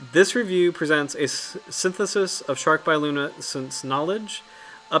 All right. This review presents a synthesis of shark bioluminescence knowledge.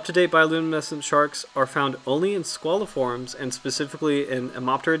 Up-to-date bioluminescent sharks are found only in squaliforms, and specifically in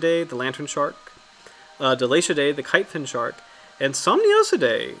Etmopteridae, the lantern shark, Delatiidae, the kitefin shark, and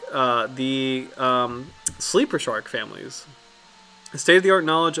Somniosidae, the sleeper shark families. State-of-the-art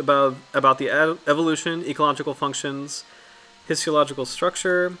knowledge about the evolution, ecological functions, histological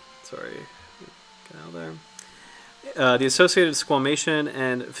structure, sorry, get out of there, the associated squamation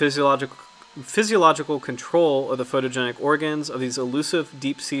and physiological control of the photogenic organs of these elusive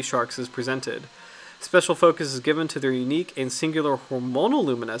deep-sea sharks is presented. Special focus is given to their unique and singular hormonal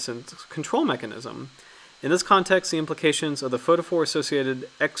luminescent control mechanism. In this context, the implications of the photophore-associated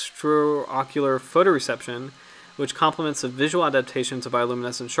extraocular photoreception, which complements the visual adaptations of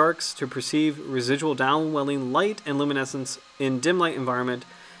bioluminescent sharks to perceive residual downwelling light and luminescence in dim light environment,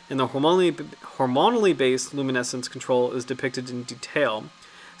 and the hormonally based luminescence control is depicted in detail.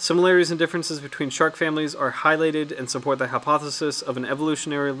 Similarities and differences between shark families are highlighted and support the hypothesis of an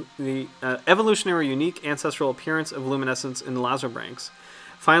evolutionary unique ancestral appearance of luminescence in the lazobranchs.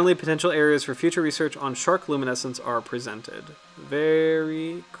 Finally, potential areas for future research on shark luminescence are presented.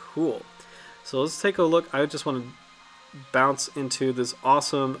 Very cool. So let's take a look. I just want to bounce into this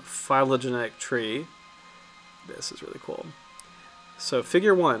awesome phylogenetic tree. This is really cool. So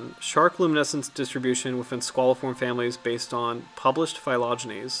figure 1, shark luminescence distribution within squaliform families based on published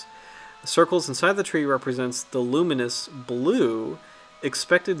phylogenies. The circles inside the tree represents the luminous blue,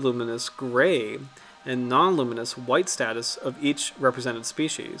 expected luminous gray, and non-luminous white status of each represented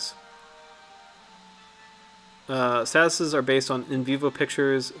species. Statuses are based on in vivo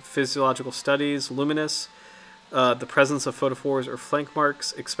pictures, physiological studies, luminous, the presence of photophores or flank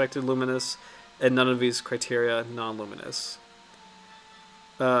marks, expected luminous, and none of these criteria non-luminous.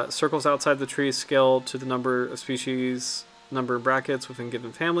 Circles outside the tree scale to the number of species, number of brackets within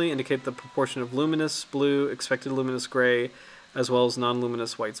given family, indicate the proportion of luminous blue, expected luminous gray, as well as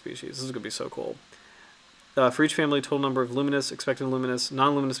non-luminous white species. This is going to be so cool. For each family, total number of luminous, expected luminous,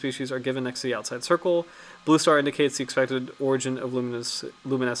 non-luminous species are given next to the outside circle. Blue star indicates the expected origin of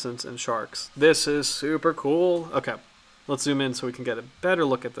luminescence in sharks. This is super cool. Okay, let's zoom in so we can get a better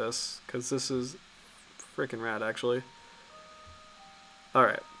look at this, because this is freaking rad, actually.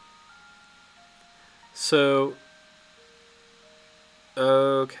 Alright. So,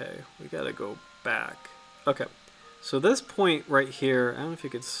 okay, we gotta go back. Okay, so this point right here, I don't know if you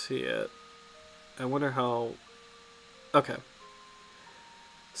could see it. I wonder how... Okay.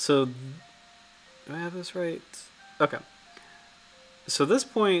 So, do I have this right? Okay. So this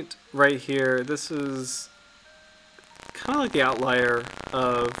point right here, this is kind of like the outlier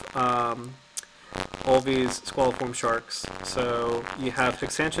of all these squaliform sharks. So you have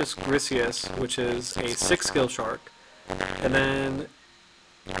Hexanchus griseus, which is a 6-gill shark, and then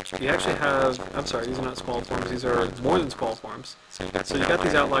you actually have, I'm sorry, these are not squaliforms, these are more than squaliforms. So you got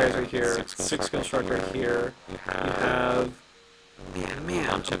these outliers right here, 6-gill shark right here, you have,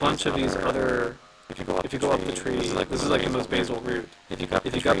 man, a bunch of these other, if you go up the tree, this is like the most basal route. If you go up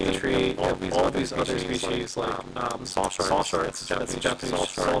the tree, you have all these other species like saw shark, that's the Japanese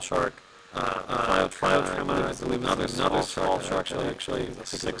saw shark. Pliotrema, I believe, another saw shark, actually, a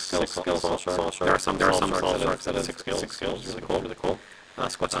 6-gill saw shark. There are some saw sharks that have 6 gills, really cool.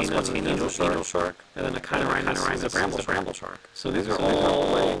 Squatina, angel shark, and then a chinorhinus, a bramble shark. So these are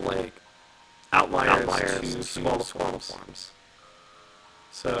all like outliers to squaliforms.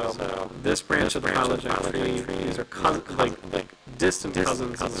 So this branch of the phylogenetic tree, these are like distant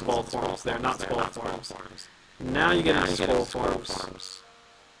cousins of the squaliforms. They're not squaliforms. Now you get into squaliforms.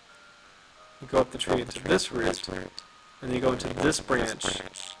 You go up the tree into this root, and then you go into this branch.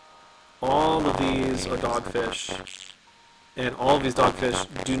 All of these are dogfish, and all of these dogfish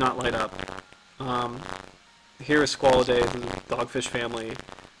do not light up. Here is Squalidae, the dogfish family.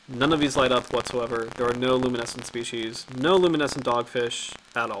 None of these light up whatsoever. There are no luminescent species, no luminescent dogfish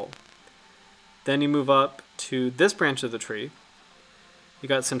at all. Then you move up to this branch of the tree. You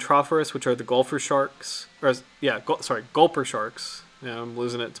got Centrophorus, which are the gulper sharks, gulper sharks. Yeah, I'm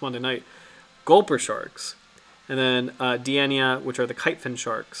losing it. It's Monday night. Gulper sharks, and then Diania, which are the kitefin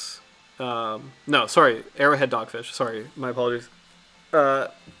sharks. No, sorry, arrowhead dogfish. Sorry, my apologies.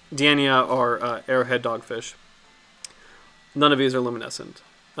 Diania are arrowhead dogfish. None of these are luminescent,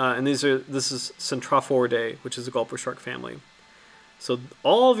 and this is Centrophoridae, which is a gulper shark family. So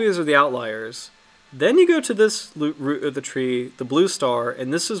all of these are the outliers. Then you go to this root of the tree, the blue star,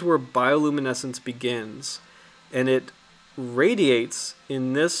 and this is where bioluminescence begins. And it radiates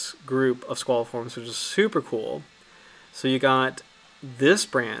in this group of squall forms, which is super cool. So you got this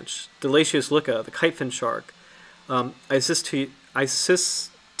branch, Delacius leuca, the kitefin shark, Isisteus,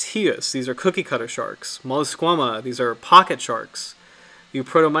 these are cookie cutter sharks, Mollusquama, these are pocket sharks,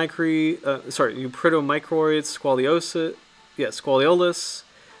 Euprotomicroids, Squaleolus,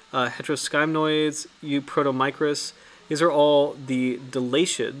 Heteroscymnoids, Euprotomicrus. These are all the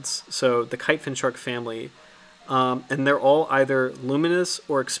Delaciids, so the kitefin shark family. And they're all either luminous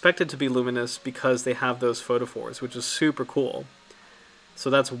or expected to be luminous because they have those photophores, which is super cool. So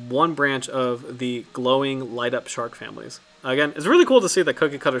that's one branch of the glowing light up shark families. Again, it's really cool to see that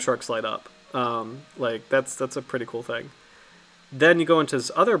cookie cutter sharks light up. Like that's a pretty cool thing. Then you go into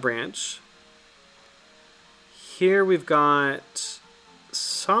this other branch. Here we've got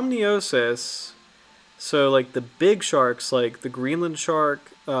Somniosis. So like the big sharks, like the Greenland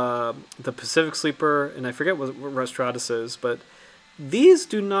shark, the Pacific sleeper, and I forget what Rostratus is, but these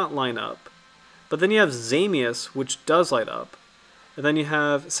do not line up. But then you have Zamius, which does light up. And then you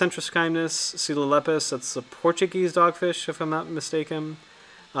have Centroskymnus, Coelolepis, that's the Portuguese dogfish, if I'm not mistaken.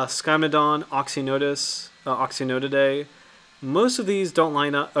 Skymnodon, Oxynotidae. Most of these don't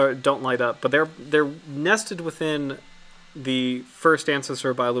light up, but they're nested within the first ancestor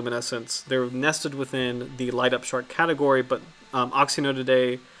of bioluminescence. They're nested within the light up shark category, but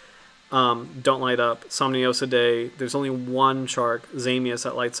Oxynotidae don't light up. Somniosidae, there's only one shark, Zamius,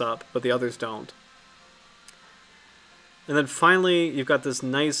 that lights up, but the others don't. And then finally, you've got this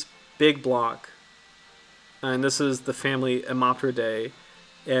nice big block, and this is the family Etmopteridae,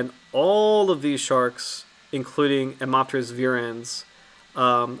 and all of these sharks, including Etmopterus virens,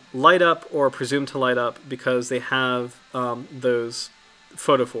 light up or are presumed to light up because they have those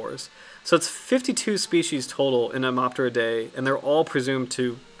photophores. So it's 52 species total in Etmopteridae, and they're all presumed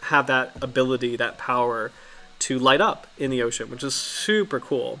to have that ability, that power to light up in the ocean, which is super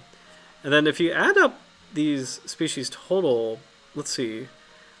cool. And then if you add up these species total, let's see,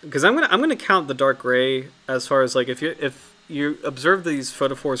 because I'm gonna count the dark gray as far as like if you observe these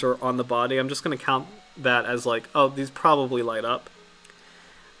photophores are on the body, I'm just gonna count that as like, oh, these probably light up.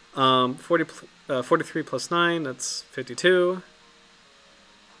 43 plus 9, that's 52.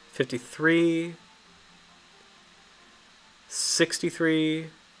 53. 63.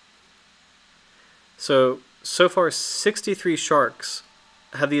 So far 63 sharks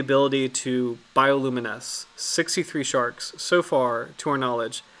have the ability to bioluminesce. 63 sharks, so far, to our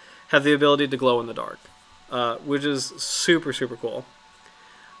knowledge, have the ability to glow in the dark, which is super, super cool.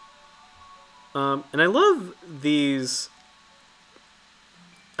 And I love these.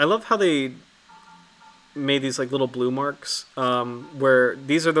 I love how they made these like little blue marks, where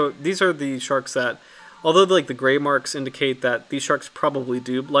these are the sharks that, although like the gray marks indicate that these sharks probably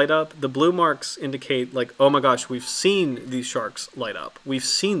do light up, the blue marks indicate like, oh my gosh, we've seen these sharks light up. We've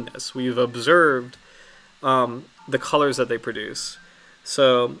seen this. We've observed the colors that they produce.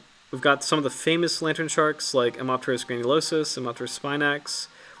 So we've got some of the famous lantern sharks like Etmopterus granulosus, Etmopterus spinax.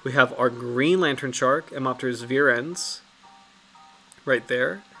 We have our green lantern shark, Etmopterus virens, right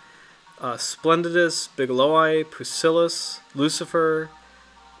there. Splendidus, Bigelowii, Pusillus, Lucifer,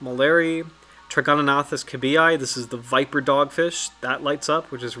 Malari, Trigononathus cabii, this is the viper dogfish, that lights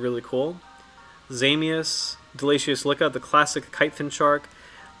up, which is really cool. Zamius, Delacius leuca, the classic kitefin shark.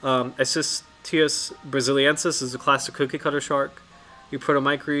 Isisteus brasiliensis is the classic cookie cutter shark.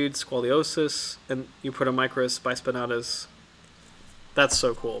 Euprotomicroids, Squaleosis, and Euprotomicrus bispinatus. That's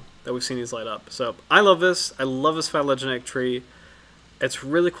so cool that we've seen these light up. So I love this. I love this phylogenetic tree. It's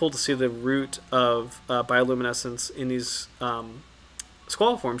really cool to see the root of bioluminescence in these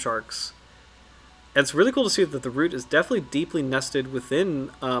squaliform sharks. And it's really cool to see that the root is definitely deeply nested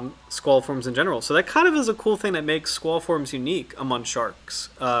within squaliforms in general. So that kind of is a cool thing that makes squaliforms unique among sharks,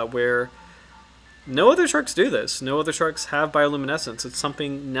 where no other sharks do this. No other sharks have bioluminescence. It's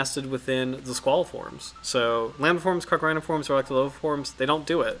something nested within the squaliforms. So lamiforms, carchariniforms, or ectoloviforms, they don't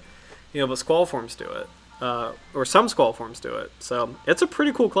do it. But squaliforms do it. Or some squaliforms do it. So it's a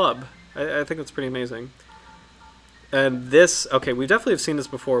pretty cool club. I think it's pretty amazing. And this, okay, we definitely have seen this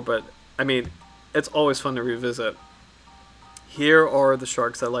before, but I mean, it's always fun to revisit. Here are the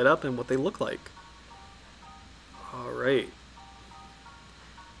sharks that light up and what they look like. All right.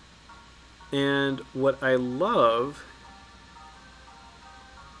 And what I love,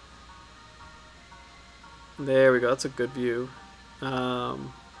 there we go, that's a good view.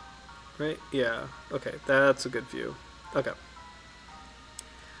 Right? Yeah. Okay, that's a good view. Okay.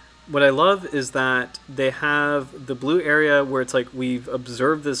 what I love is that they have the blue area where it's like we've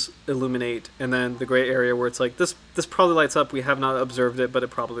observed this illuminate, and then the gray area where it's like this probably lights up. We have not observed it, but it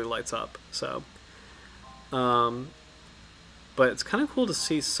probably lights up. So, but it's kind of cool to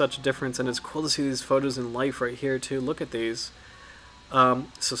see such a difference, and it's cool to see these photos in life right here too. Look at these. So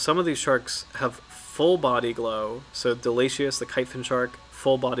some of these sharks have full body glow. So Delatius, the kitefin shark,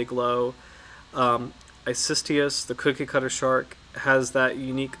 full body glow. Isistius, the cookie cutter shark, has that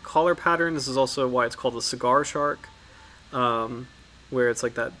unique collar pattern. This is also why it's called a cigar shark, where it's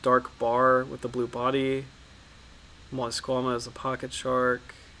like that dark bar with the blue body. Molluscoma is a pocket shark.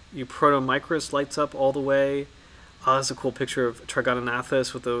 Euprotomicrus lights up all the way. Oh, that's a cool picture of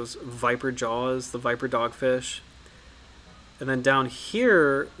Trigonognathus with those viper jaws, the viper dogfish. And then down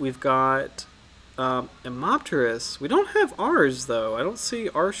here, we've got Etmopterus. We don't have ours, though. I don't see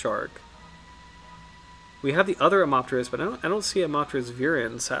our shark. We have the other Etmopterus, but I don't see Etmopterus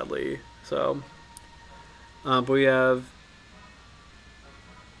virens, sadly. So, but we have...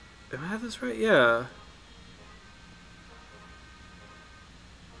 Do I have this right? Yeah.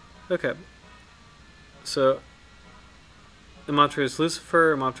 Okay. So, Etmopterus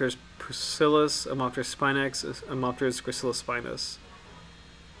lucifer, Etmopterus pusillus, Etmopterus spinax, Etmopterus gracilis.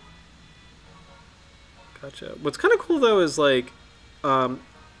 Gotcha. What's kind of cool though is like,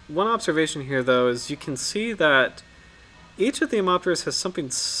 one observation here though is you can see that each of the Etmopterus has something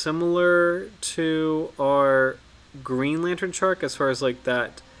similar to our Green Lanternshark as far as like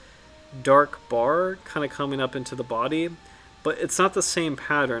that dark bar kind of coming up into the body, but it's not the same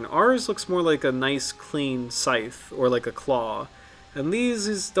pattern. Ours looks more like a nice clean scythe or like a claw, and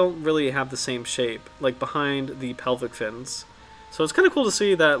these don't really have the same shape, like behind the pelvic fins. So it's kind of cool to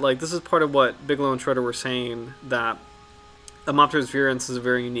see that like this is part of what Bigelow and Schroeder were saying, that Etmopterus virens is a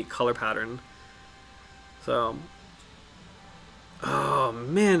very unique color pattern. So, oh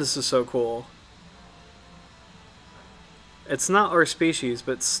man, this is so cool. It's not our species,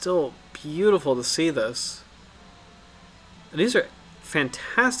 but it's still beautiful to see this. And these are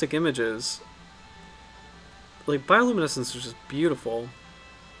fantastic images. Like, bioluminescence is just beautiful.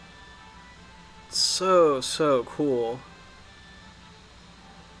 So cool.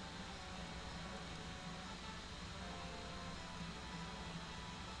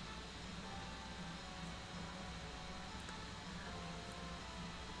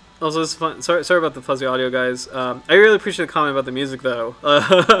 Also, it's fun. Sorry about the fuzzy audio, guys. I really appreciate the comment about the music, though.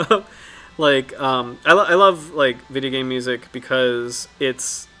 Like, I love like video game music because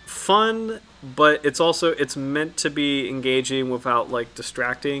it's fun, but it's meant to be engaging without like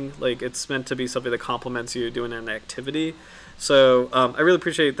distracting. Like, it's meant to be something that complements you doing an activity. So I really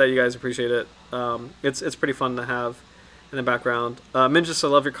appreciate that you guys appreciate it. It's pretty fun to have in the background. Mingus, I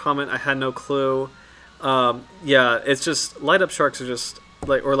love your comment. I had no clue. Yeah, it's just light up sharks are just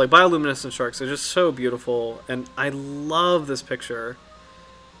like, or like bioluminescent sharks are just so beautiful, and I love this picture.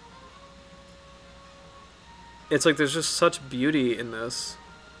 It's like there's just such beauty in this.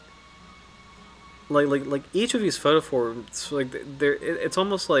 Like each of these photophores, like it's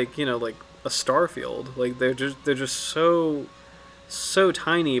almost like, you know, like a star field. Like they're just so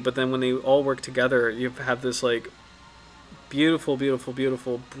tiny, but then when they all work together, you have this like beautiful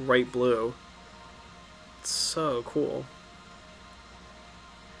bright blue. It's so cool.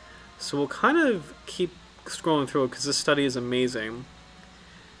 So we'll kind of keep scrolling through it because this study is amazing.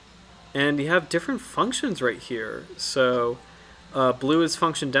 And you have different functions right here. So blue is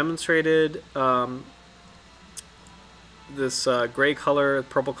function demonstrated. This gray color,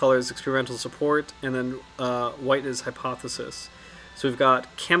 purple color is experimental support, and then white is hypothesis. So we've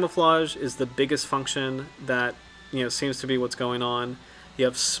got camouflage is the biggest function that, you know, seems to be what's going on. You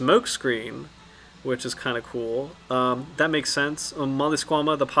have smoke screen, which is kind of cool. That makes sense.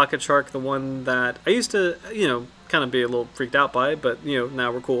 Molluscoma, the pocket shark, the one that I used to, you know, kind of be a little freaked out by, but, you know,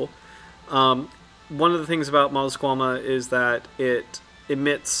 now we're cool. One of the things about Molluscoma is that it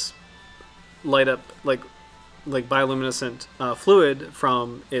emits light up, like bioluminescent fluid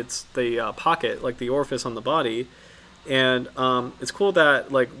from the pocket, like the orifice on the body. And it's cool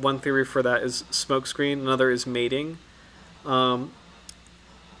that, like, one theory for that is smokescreen, another is mating.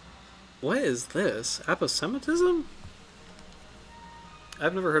 What is this? Aposematism?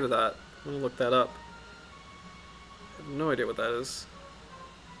 I've never heard of that. I'm gonna look that up. I have no idea what that is.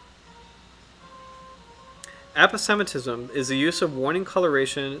 Aposematism is the use of warning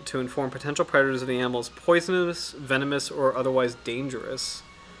coloration to inform potential predators of the animal is poisonous, venomous, or otherwise dangerous.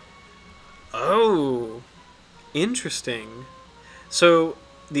 Oh, interesting. So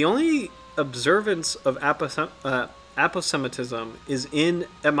the only observance of aposematism is in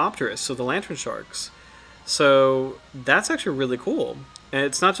Etmopterus, so the lantern sharks. So that's actually really cool. And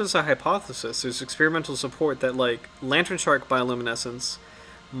it's not just a hypothesis. There's experimental support that like lantern shark bioluminescence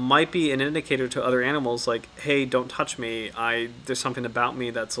might be an indicator to other animals like, hey, don't touch me. There's something about me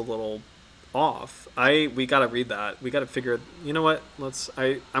that's a little off. We gotta read that. We gotta figure. You know what?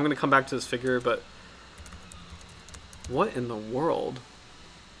 I'm gonna come back to this figure, but what in the world?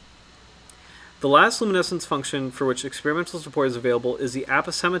 The last luminescence function for which experimental support is available is the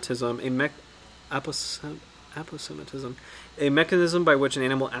aposematism, aposematism, a mechanism by which an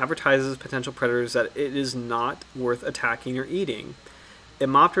animal advertises potential predators that it is not worth attacking or eating.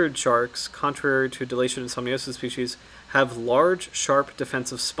 Etmopterus sharks, contrary to Dilation and Somniosis species, have large, sharp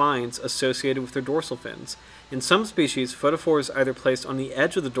defensive spines associated with their dorsal fins. In some species, photophores either placed on the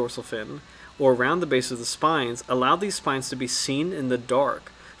edge of the dorsal fin or around the base of the spines allow these spines to be seen in the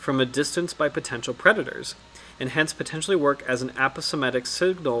dark from a distance by potential predators, and hence potentially work as an aposematic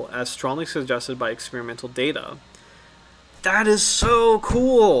signal as strongly suggested by experimental data. That is so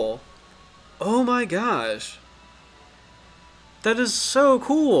cool! Oh my gosh. That is so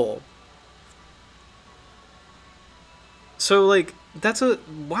cool! So, like,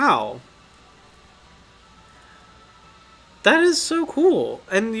 wow. That is so cool!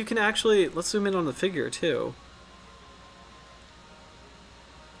 And you can actually, let's zoom in on the figure, too.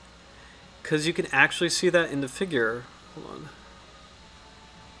 Because you can actually see that in the figure. Hold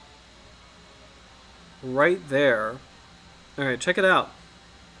on. Right there. Alright, check it out.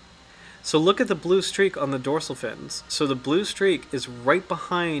 So look at the blue streak on the dorsal fins. So the blue streak is right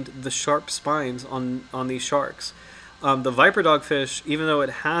behind the sharp spines on these sharks. The viper dogfish, even though it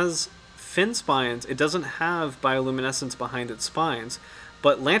has fin spines, it doesn't have bioluminescence behind its spines.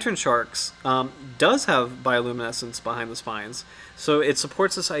 But lantern sharks does have bioluminescence behind the spines. So it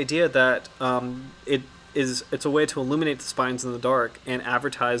supports this idea that it's a way to illuminate the spines in the dark and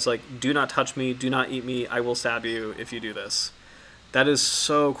advertise like, do not touch me, do not eat me, I will stab you if you do this. That is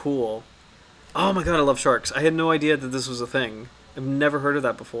so cool. Oh my god, I love sharks. I had no idea that this was a thing. I've never heard of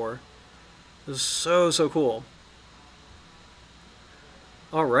that before. It was so cool.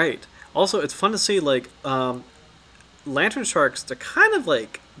 Alright. Also, it's fun to see, like, lantern sharks, they're kind of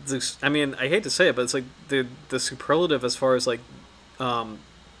like, I mean, I hate to say it, but it's like the superlative as far as, like,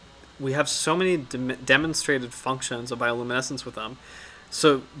 we have so many demonstrated functions of bioluminescence with them.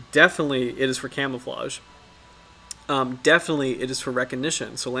 So definitely it is for camouflage. Definitely it is for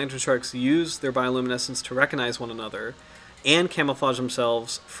recognition. So lantern sharks use their bioluminescence to recognize one another and camouflage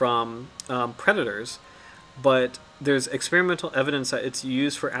themselves from predators. But there's experimental evidence that it's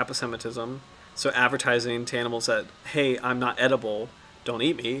used for aposematism, so advertising to animals that, hey, I'm not edible, don't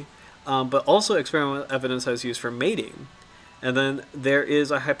eat me. But also experimental evidence that is used for mating. And then there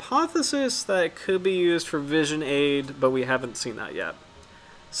is a hypothesis that it could be used for vision aid, but we haven't seen that yet.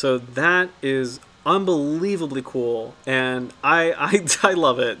 So that is unbelievably cool, and I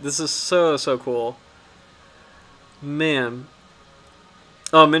love it. This is so cool. Man.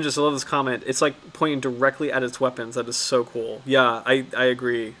 Oh, Minjus, I love this comment. It's like pointing directly at its weapons. That is so cool. Yeah, I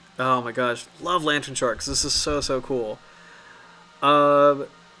agree. Oh my gosh. Love lantern sharks. This is so cool.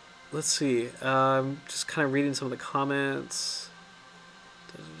 Let's see. Just kind of reading some of the comments.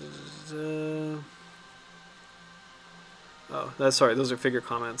 Oh, sorry. Those are figure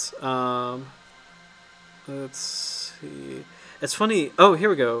comments. Let's see. It's funny. Oh, here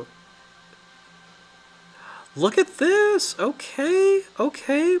we go. Look at this. Okay.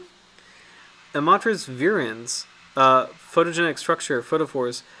 Etmopterus virens. Photogenic structure,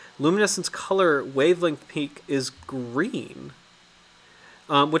 photophores. Luminescence color wavelength peak is green.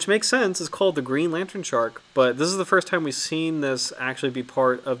 Which makes sense. It's called the Green Lanternshark, but this is the first time we've seen this actually be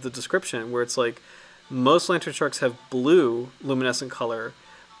part of the description, where it's like most lantern sharks have blue luminescent color,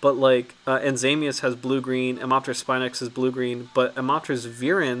 but like Enzamius has blue-green, Etmopterus spinax is blue-green, but Etmopterus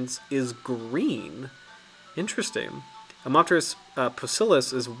virens is green. Interesting. Etmopterus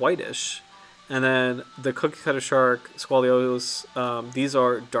pusillus is whitish, and then the cookie cutter shark, Squaleolus, these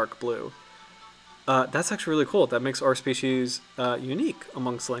are dark blue. That's actually really cool. That makes our species unique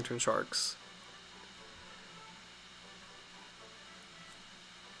amongst lantern sharks.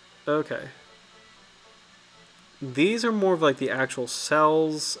 Okay. These are more of like the actual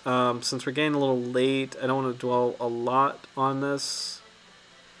cells. Since we're getting a little late, I don't want to dwell a lot on this.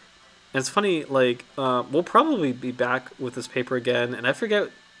 And it's funny, like, we'll probably be back with this paper again, and I forget,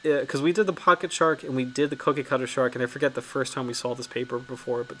 because we did the pocket shark and we did the cookie cutter shark, and I forget the first time we saw this paper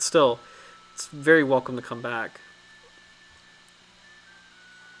before, but still, it's very welcome to come back.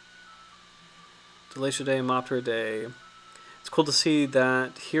 Delatia Day, Etmoptera Day. It's cool to see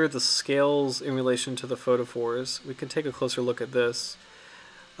that here are the scales in relation to the photophores. We can take a closer look at this.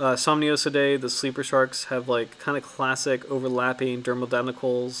 Somniosidae, the sleeper sharks, have like kind of classic overlapping dermal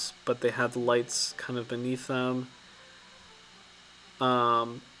denticles, but they have the lights kind of beneath them.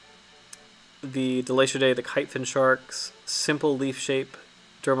 The Delatiidae, the kitefin sharks, simple leaf shape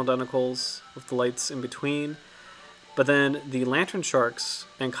dermal denticles with the lights in between. But then the lantern sharks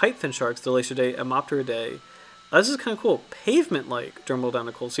and kitefin sharks, Delatiidae, Etmopteridae, this is kind of cool. Pavement-like dermal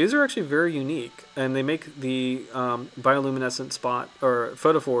denticles. These are actually very unique, and they make the bioluminescent spot or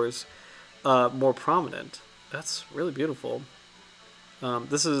photophores more prominent. That's really beautiful.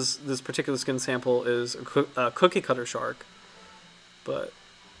 This particular skin sample is a cookie cutter shark, but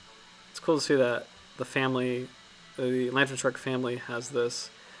it's cool to see that the family, the lantern shark family, has this.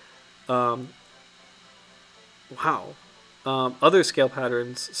 Wow. Other scale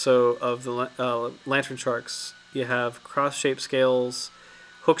patterns. So of the lantern sharks, you have cross-shaped scales,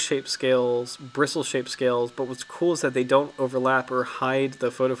 hook-shaped scales, bristle-shaped scales, but what's cool is that they don't overlap or hide the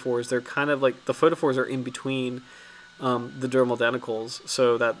photophores. They're kind of like, the photophores are in between the dermal denticles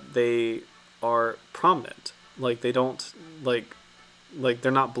so that they are prominent. Like, they don't, like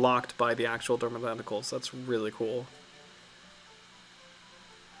they're not blocked by the actual dermal denticles. That's really cool.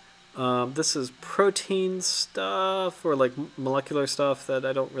 This is protein stuff or like molecular stuff that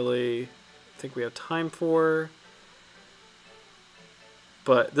I don't really think we have time for.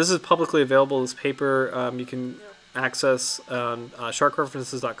 But this is publicly available, this paper. You can access on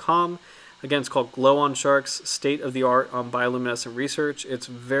sharkreferences.com. Again, it's called Glow on Sharks, State of the Art on Bioluminescent Research. It's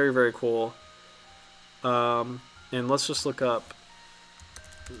very, very cool. And let's just look up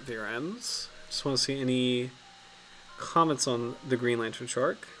virens. Just want to see any comments on the Green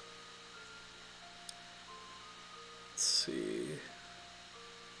Lanternshark. Let's see.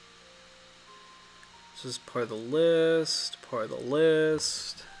 This is part of the list,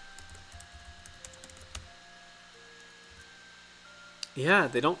 Yeah,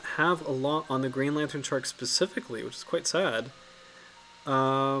 they don't have a lot on the Green Lanternshark specifically, which is quite sad.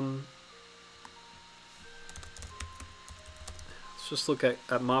 Let's just look at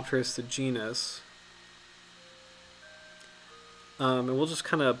Etmopterus, the genus. And we'll just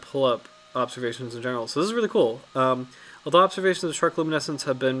kind of pull up observations in general. So this is really cool. Although observations of shark luminescence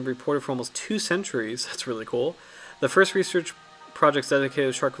have been reported for almost 2 centuries, that's really cool. The first research projects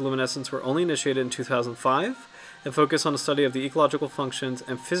dedicated to shark luminescence were only initiated in 2005 and focus on the study of the ecological functions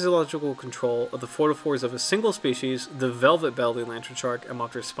and physiological control of the photophores of a single species, the velvet-bellied lanternshark,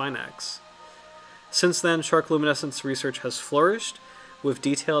 Etmopterus spinax. Since then, shark luminescence research has flourished, with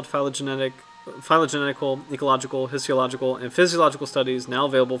detailed phylogenetical, ecological, histological, and physiological studies now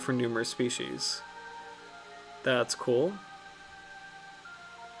available for numerous species. That's cool.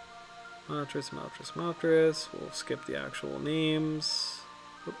 Etmopterus. We'll skip the actual names.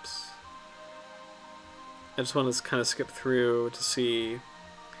 Oops. I just want to kind of skip through to see if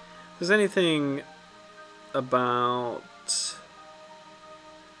there's anything about...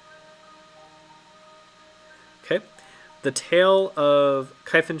 Okay. The tail of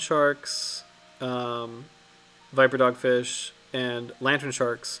kitefin sharks, viper dogfish, and lantern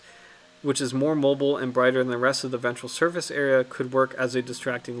sharks, which is more mobile and brighter than the rest of the ventral surface area, could work as a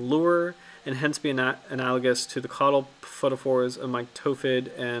distracting lure and hence be analogous to the caudal photophores of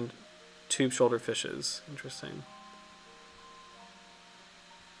myctophid and tube shoulder fishes. Interesting.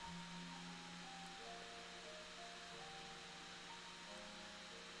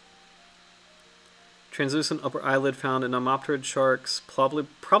 Translucent upper eyelid found in Etmopterid sharks probably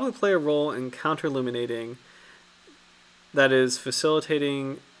play a role in counter-illuminating, that is,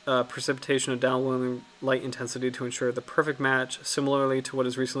 facilitating precipitation of downwelling light intensity to ensure the perfect match, similarly to what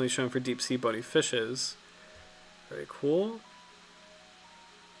is recently shown for deep-sea bony fishes. Very cool.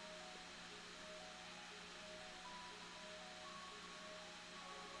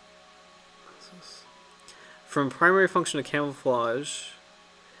 From primary function of camouflage,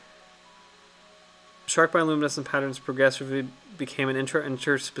 shark bioluminescent patterns progressively became an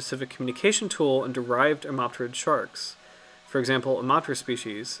inter-specific communication tool and derived Etmopterid sharks. For example, Etmopterus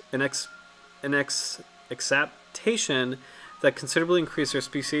species, an exaptation that considerably increased their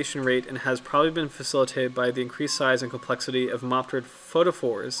speciation rate and has probably been facilitated by the increased size and complexity of Etmopterid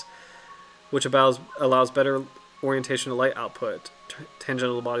photophores, which allows better orientation to light output,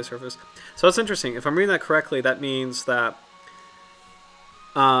 tangential to the body surface. So that's interesting. If I'm reading that correctly, that means that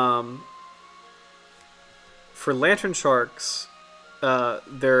for lantern sharks,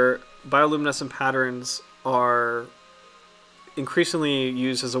 their bioluminescent patterns are increasingly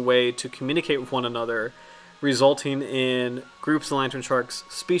used as a way to communicate with one another, resulting in groups of lantern sharks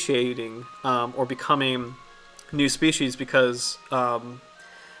speciating or becoming new species because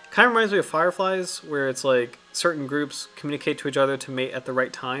Kind of reminds me of fireflies, where it's like certain groups communicate to each other to mate at the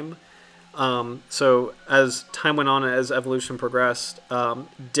right time. So as time went on, as evolution progressed,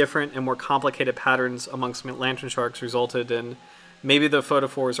 different and more complicated patterns amongst lantern sharks resulted in maybe the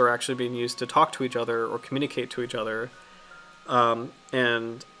photophores are actually being used to talk to each other or communicate to each other.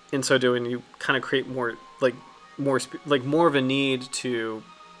 And in so doing, you kind of create more of a need to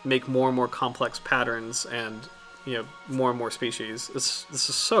make more and more complex patterns and, you know, more and more species. This is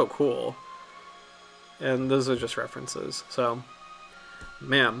so cool. And those are just references. So,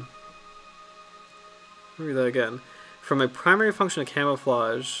 man. Read that again. From a primary function of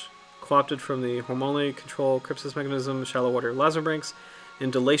camouflage, co-opted from the hormonally controlled crypsis mechanism, shallow water lazarbrinks,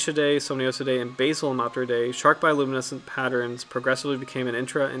 in Delatiidae, Somniosidae, and basal Etmopteridae, shark bioluminescent patterns progressively became an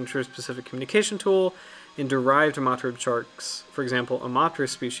intra-interspecific communication tool in derived Etmopterid sharks, for example, Etmopterus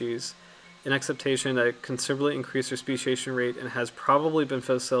species, an acceptation that considerably increased their speciation rate and has probably been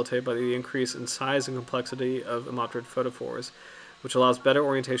facilitated by the increase in size and complexity of Etmopterid photophores, which allows better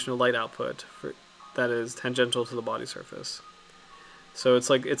orientation of light output that is tangential to the body surface. So it's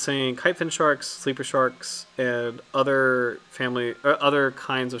like it's saying kitefin sharks, sleeper sharks, and other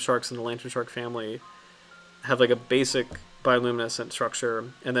kinds of sharks in the lantern shark family have like a basic bioluminescent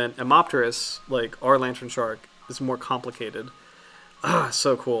structure, and then Etmopterus, like our lantern shark, is more complicated.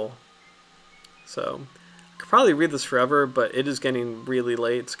 So cool. So I could probably read this forever, but it is getting really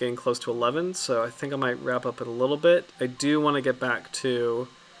late. It's getting close to 11, so I think I might wrap up it a little bit. I do want to get back to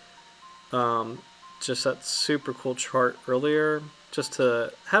just that super cool chart earlier, just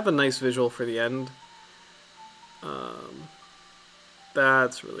to have a nice visual for the end.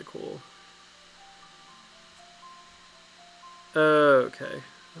 That's really cool. Okay,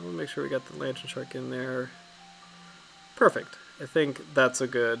 I want to make sure we got the lantern shark in there. Perfect. I think it's a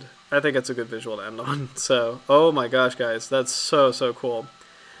good visual to end on. So, oh my gosh, guys, that's so cool.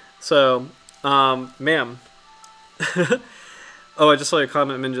 So, ma'am. Oh, I just saw your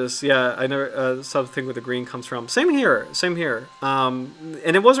comment, Minjas. Yeah, I never saw the thing where the green comes from. Same here. And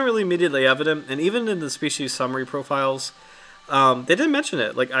it wasn't really immediately evident. And even in the species summary profiles, they didn't mention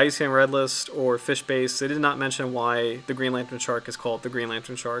it. Like IUCN Red List or Fish Base, they did not mention why the Green Lantern Shark is called the Green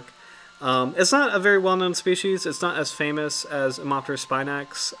Lantern Shark. It's not a very well-known species. It's not as famous as Etmopterus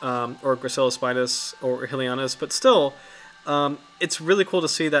spinax or Gracilla spinus or Helianus, but still, it's really cool to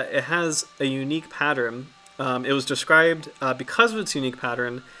see that it has a unique pattern. It was described because of its unique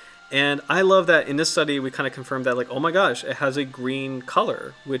pattern, and I love that in this study we kind of confirmed that, like, oh my gosh, it has a green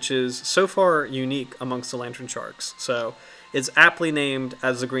color, which is so far unique amongst the lantern sharks. So it's aptly named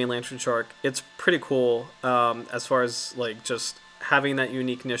as the Green Lantern Shark. It's pretty cool as far as like just having that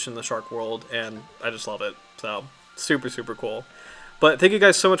unique niche in the shark world, and I just love it. So super cool. But thank you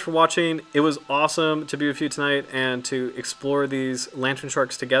guys so much for watching. It was awesome to be with you tonight and to explore these lantern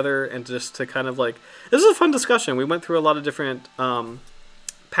sharks together, and just to kind of like, this was a fun discussion. We went through a lot of different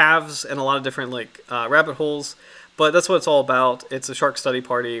paths and a lot of different like rabbit holes, but that's what it's all about. It's a shark study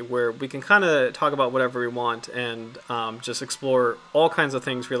party where we can kind of talk about whatever we want and just explore all kinds of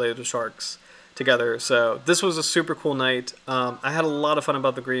things related to sharks together. So this was a super cool night. I had a lot of fun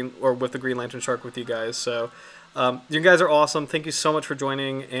about with the Green Lantern Shark with you guys. So you guys are awesome. Thank you so much for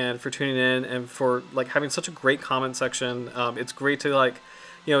joining and for tuning in and for like having such a great comment section. It's great to like,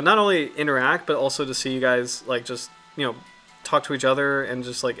 you know, not only interact, but also to see you guys like just, you know, talk to each other, and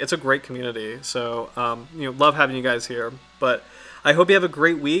just like, it's a great community. So, you know, love having you guys here. But I hope you have a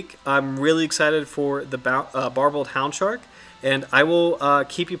great week. I'm really excited for the barbelled hound shark, and I will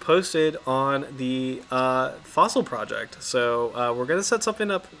keep you posted on the fossil project. So we're going to set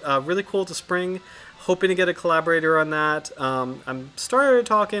something up really cool to spring, hoping to get a collaborator on that. I'm starting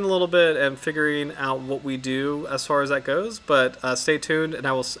talking a little bit and figuring out what we do as far as that goes, but stay tuned, and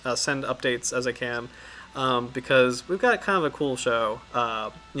I will send updates as I can, because we've got kind of a cool show,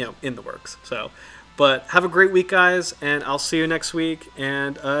 you know, in the works. So, but have a great week, guys, and I'll see you next week,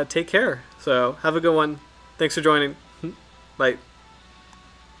 and take care. So have a good one. Thanks for joining. Bye.